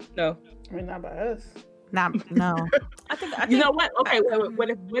 No. I mean, not by us. No. I think You know what? Okay, what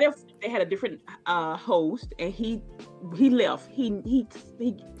if they had a different host and he left? He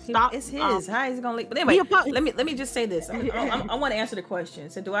stopped. It's his. How is he gonna leave? But anyway, let me just say this. I want to answer the question.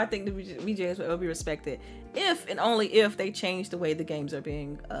 So, do I think the VGAs will ever be respected? If and only if they change the way the games are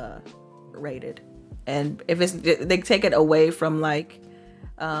being rated, and if they take it away from like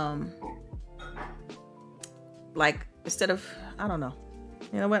instead of I don't know.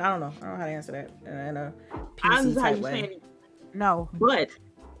 You know what? I don't know how to answer that in a PC type way. No. But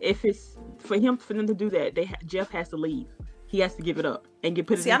if it's for them to do that, Jeff has to leave. He has to give it up and get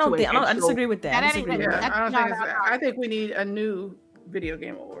put it. See, I disagree with that. I think we need a new video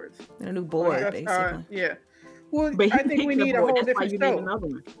game awards. A new board, basically. Yeah. Well, I think we need a whole different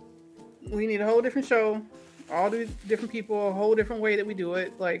show. We need a whole different show. All these different people, a whole different way that we do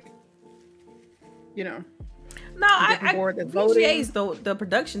it. Like, you know. No, VGAs though the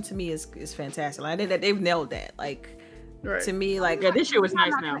production to me is fantastic. Like they've nailed that. Like to me, like this year was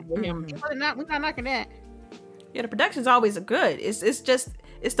nice. Now we're not knocking that. Yeah, the production's always good. It's just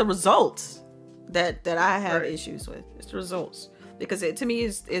the results that I have issues with. It's the results because to me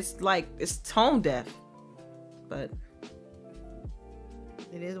it's tone deaf. But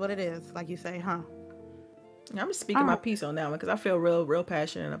it is what it is, like you say, huh? I'm just speaking my piece on that one because I feel real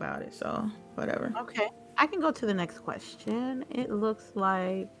passionate about it. So whatever. Okay. I can go to the next question. It looks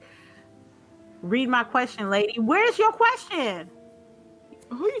like read my question, lady. Where's your question?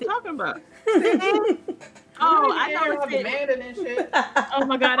 Who are you talking about? I know it's demanding and shit. Oh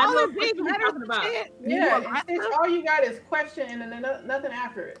my god, I know what you're talking about. Yeah, all you got is question and then nothing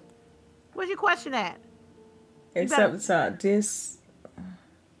after it. Where's your question at? Except this.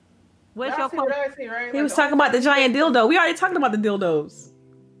 Where's your question? Right? He was talking about the giant dildo. We already talked about the dildos.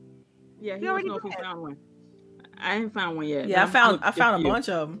 Yeah, he already know if he found one. I haven't found one yet. Yeah, but I found a few. bunch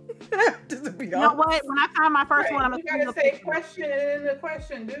of them. Just to be You know honest. what? When I find my first one, I'm you gonna gotta say question in the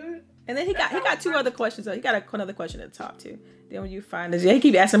question, dude. And then he got two other questions. He got another question at the top too. Then when you find this, he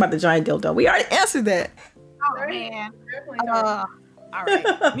keep asking about the giant dildo. We already answered that. Oh Right. man. Definitely not. All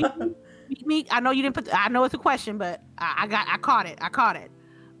right. Me, I know you didn't put. I know it's a question, but I caught it.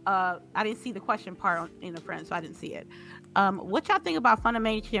 I didn't see the question part in the friend, so I didn't see it. What y'all think about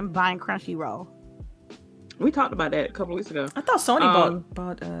Funimation buying Crunchyroll? We talked about that a couple weeks ago. I thought Sony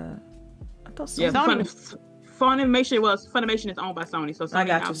bought. I thought Sony. Yeah, Sony. Funimation is owned by Sony, so Sony I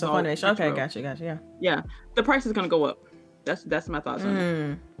got now you. So bought Funimation. Okay, Crunchyroll. gotcha. Yeah. Yeah, the price is gonna go up. That's my thoughts on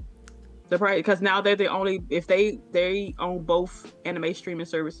it. The price, because now they're the only, if they own both anime streaming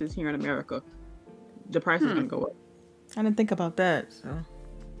services here in America, the price is gonna go up. I didn't think about that. So.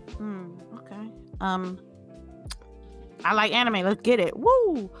 Okay. I like anime. Let's get it.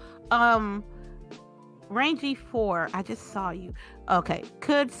 Woo. Rangy 4. I just saw you. Okay.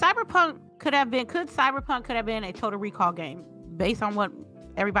 Could Cyberpunk could have been a Total Recall game based on what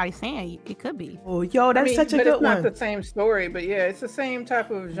everybody's saying? It could be. Oh, yo, that's such a but good it's not one. the same story, but yeah, it's the same type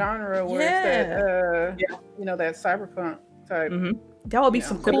of genre where it's that that cyberpunk type. Mm-hmm. That would be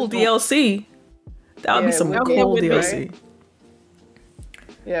some cool DLC. That would be some it cool would be, DLC. right?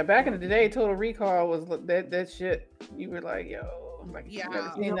 Yeah, back in the day, Total Recall was that shit. You were like, yo, like you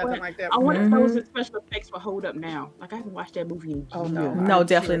never seen nothing like that. I before. wonder if those special effects will hold up now. Like I haven't watched that movie in Oh years. No,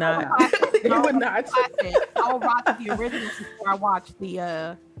 definitely not. It would not. I'll watch the original before I watch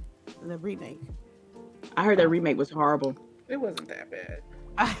the remake. I heard that remake was horrible. It wasn't that bad.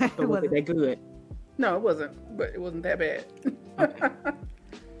 But was it that good? No, it wasn't. But it wasn't that bad.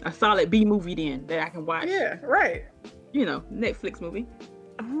 A solid B movie then that I can watch. Yeah, right. You know, Netflix movie.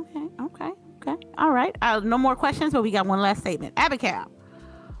 Okay. All right. No more questions, but we got one last statement. Abigail,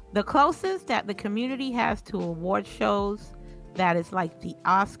 the closest that the community has to award shows that is like the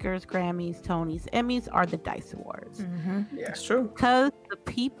Oscars, Grammys, Tonys, Emmys are the DICE Awards. Yeah, That's true. Because the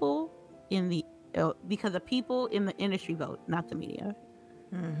people in the industry vote, not the media.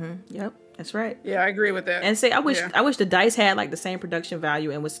 Yep, that's right. yeah, I agree with that. And say, I wish the DICE had like the same production value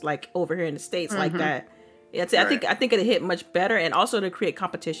and was like over here in the States like that. Yeah, I think it'd hit much better, and also to create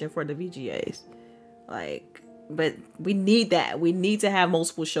competition for the VGAs. Like, but we need that. We need to have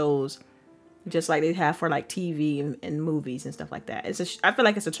multiple shows, just like they have for like TV and movies and stuff like that. I feel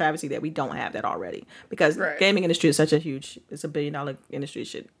like it's a travesty that we don't have that already, because the gaming industry is such it's a $1 billion industry.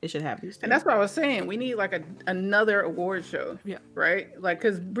 It should have these things. And that's what I was saying. We need like another award show. Yeah. Right. Like,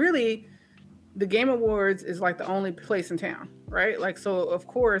 because really, the Game Awards is like the only place in town. Right. Like, so of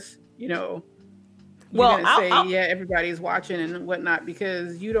course, you're gonna say everybody's watching and whatnot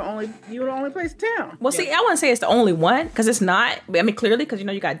because you're the only place in town. Well, see, I wouldn't say it's the only one because it's not. I mean, clearly, because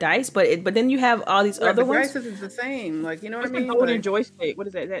you got DICE, but then you have all these other ones. DICE is the same, like, you know what I mean? Golden joystick. What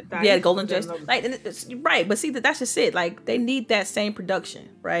is that? DICE? Yeah, golden joystick. Like, right, but see, that's just it. Like, they need that same production,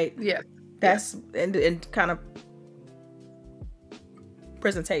 right? Yeah, that's and kind of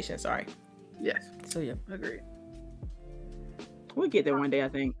presentation. Sorry. Yes. So yeah, agreed. We'll get there one day. I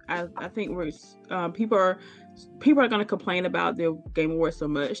think. I think people are going to complain about the Game Awards so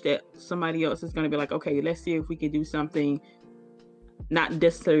much that somebody else is going to be like, okay, let's see if we can do something not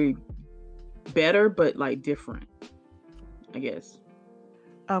necessarily better, but like different, I guess.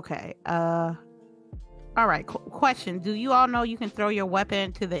 Okay. All right. Question: do you all know you can throw your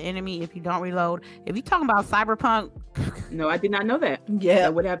weapon to the enemy if you don't reload? If you're talking about Cyberpunk, no, I did not know that. Yeah,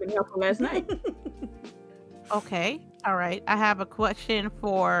 that would have been helpful last night. Okay. All right. I have a question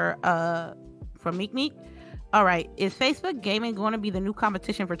for Meek Meek. All right. Is Facebook gaming going to be the new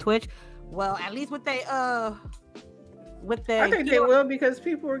competition for Twitch? Well, at least with their I think they will, because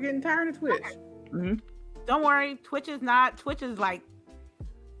people are getting tired of Twitch. Mm-hmm. Don't worry, Twitch is like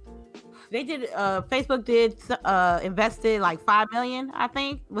they did. Facebook did invested like $5 million, I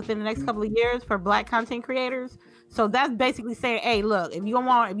think, within the next couple of years for Black content creators. So that's basically saying, hey, look, if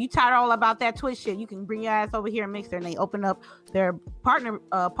you tired all about that Twitch shit, you can bring your ass over here and Mixer, and they open up their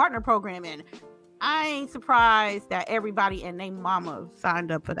partner program. And I ain't surprised that everybody and their mama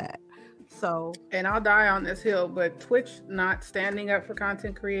signed up for that. So, and I'll die on this hill, but Twitch not standing up for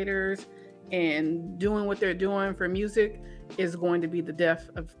content creators and doing what they're doing for music is going to be the death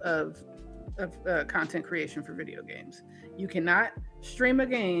of content creation for video games. You cannot stream a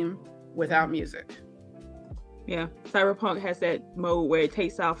game without music. Yeah, Cyberpunk has that mode where it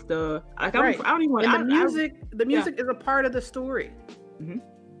takes off the. Like, right. I don't even want. The music is a part of the story. Mm-hmm.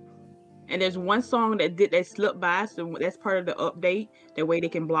 And there's one song that slipped by, so that's part of the update. That way they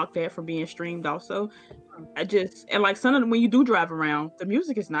can block that from being streamed. Also, and like some of them, when you do drive around, the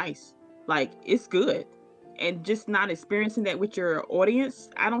music is nice. Like, it's good, and just not experiencing that with your audience,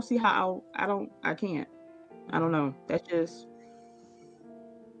 I don't see how I can't. I don't know. That's just,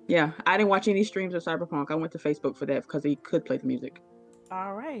 yeah. I didn't watch any streams of Cyberpunk. I went to Facebook for that because they could play the music.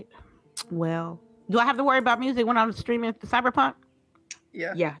 All right. Well, do I have to worry about music when I'm streaming the Cyberpunk?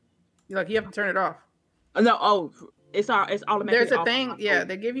 Yeah. Yeah. You have to turn it off. No. Oh, it's automatic. There's a thing. Yeah,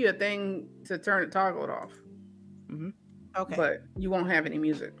 they give you a thing to toggle it off. Mm-hmm. Okay. But you won't have any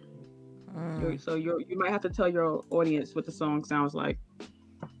music. So you might have to tell your audience what the song sounds like.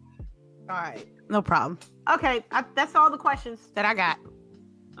 All right. No problem. Okay. That's all the questions that I got.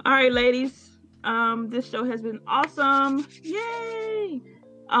 All right, ladies. This show has been awesome. Yay!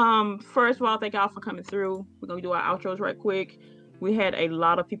 First of all, thank y'all for coming through. We're gonna do our outros right quick. We had a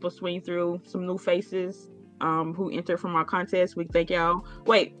lot of people swing through, some new faces who entered from our contest. We thank y'all.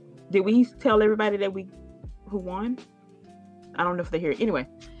 Wait, did we tell everybody that who won? I don't know if they're here. Anyway,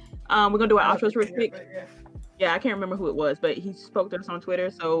 we're gonna do our outros real quick. Yeah, I can't remember who it was, but he spoke to us on Twitter.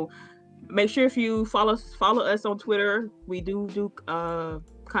 So make sure if you follow us on Twitter. We do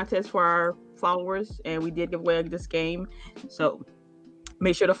contests for our followers, and we did give away this game. So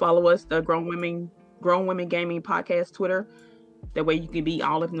make sure to follow us, the Grown Women Gaming Podcast Twitter. That way you can be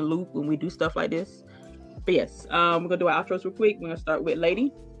all up in the loop when we do stuff like this. But yes, we're gonna do our outros real quick. We're gonna start with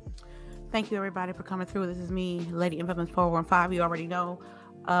Lady. Thank you everybody for coming through. This is me, Lady Infamous 415. You already know.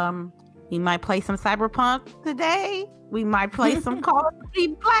 We might play some Cyberpunk today. We might play some Call of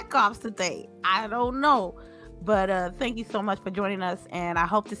Duty Black Ops today. I don't know. But thank you so much for joining us, and I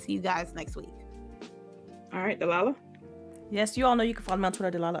hope to see you guys next week. All right, Delilah. Yes, you all know you can follow me on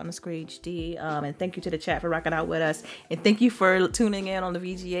Twitter, Delilah_HD. And thank you to the chat for rocking out with us. And thank you for tuning in on the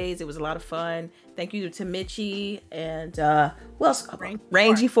VGAs. It was a lot of fun. Thank you to Mitchie and who else? Rain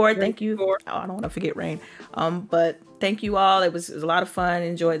G4. Thank you. Oh, I don't want to forget Rain. But thank you all. It was a lot of fun.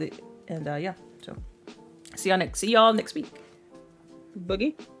 Enjoyed it. And yeah, so see y'all next week.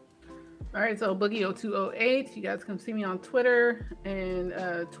 Boogie. All right, so Boogie0208. You guys can see me on Twitter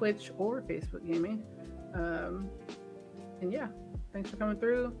and Twitch or Facebook Gaming. And yeah, thanks for coming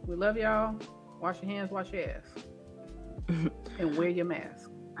through. We love y'all. Wash your hands, wash your ass, and wear your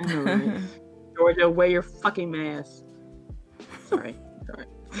mask. I know, right? Georgia, wear your fucking mask. Sorry.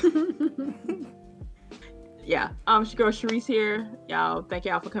 Yeah, your girl Sharice here. Y'all, thank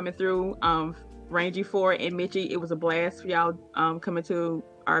y'all for coming through. Rangy 4 and Mitchie, it was a blast for y'all coming to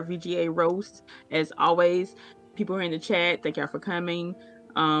our VGA roast. As always, people are in the chat. Thank y'all for coming.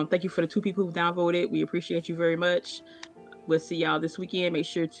 Thank you for the 2 people who downvoted. We appreciate you very much. We'll see y'all this weekend. Make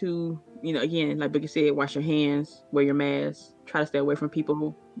sure to, again, like Boogie said, wash your hands, wear your mask, try to stay away from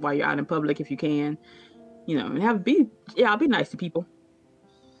people while you're out in public if you can. And be nice to people.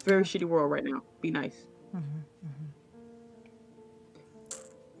 It's a very shitty world right now. Be nice.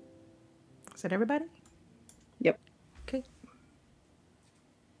 Is that everybody? Yep. Okay.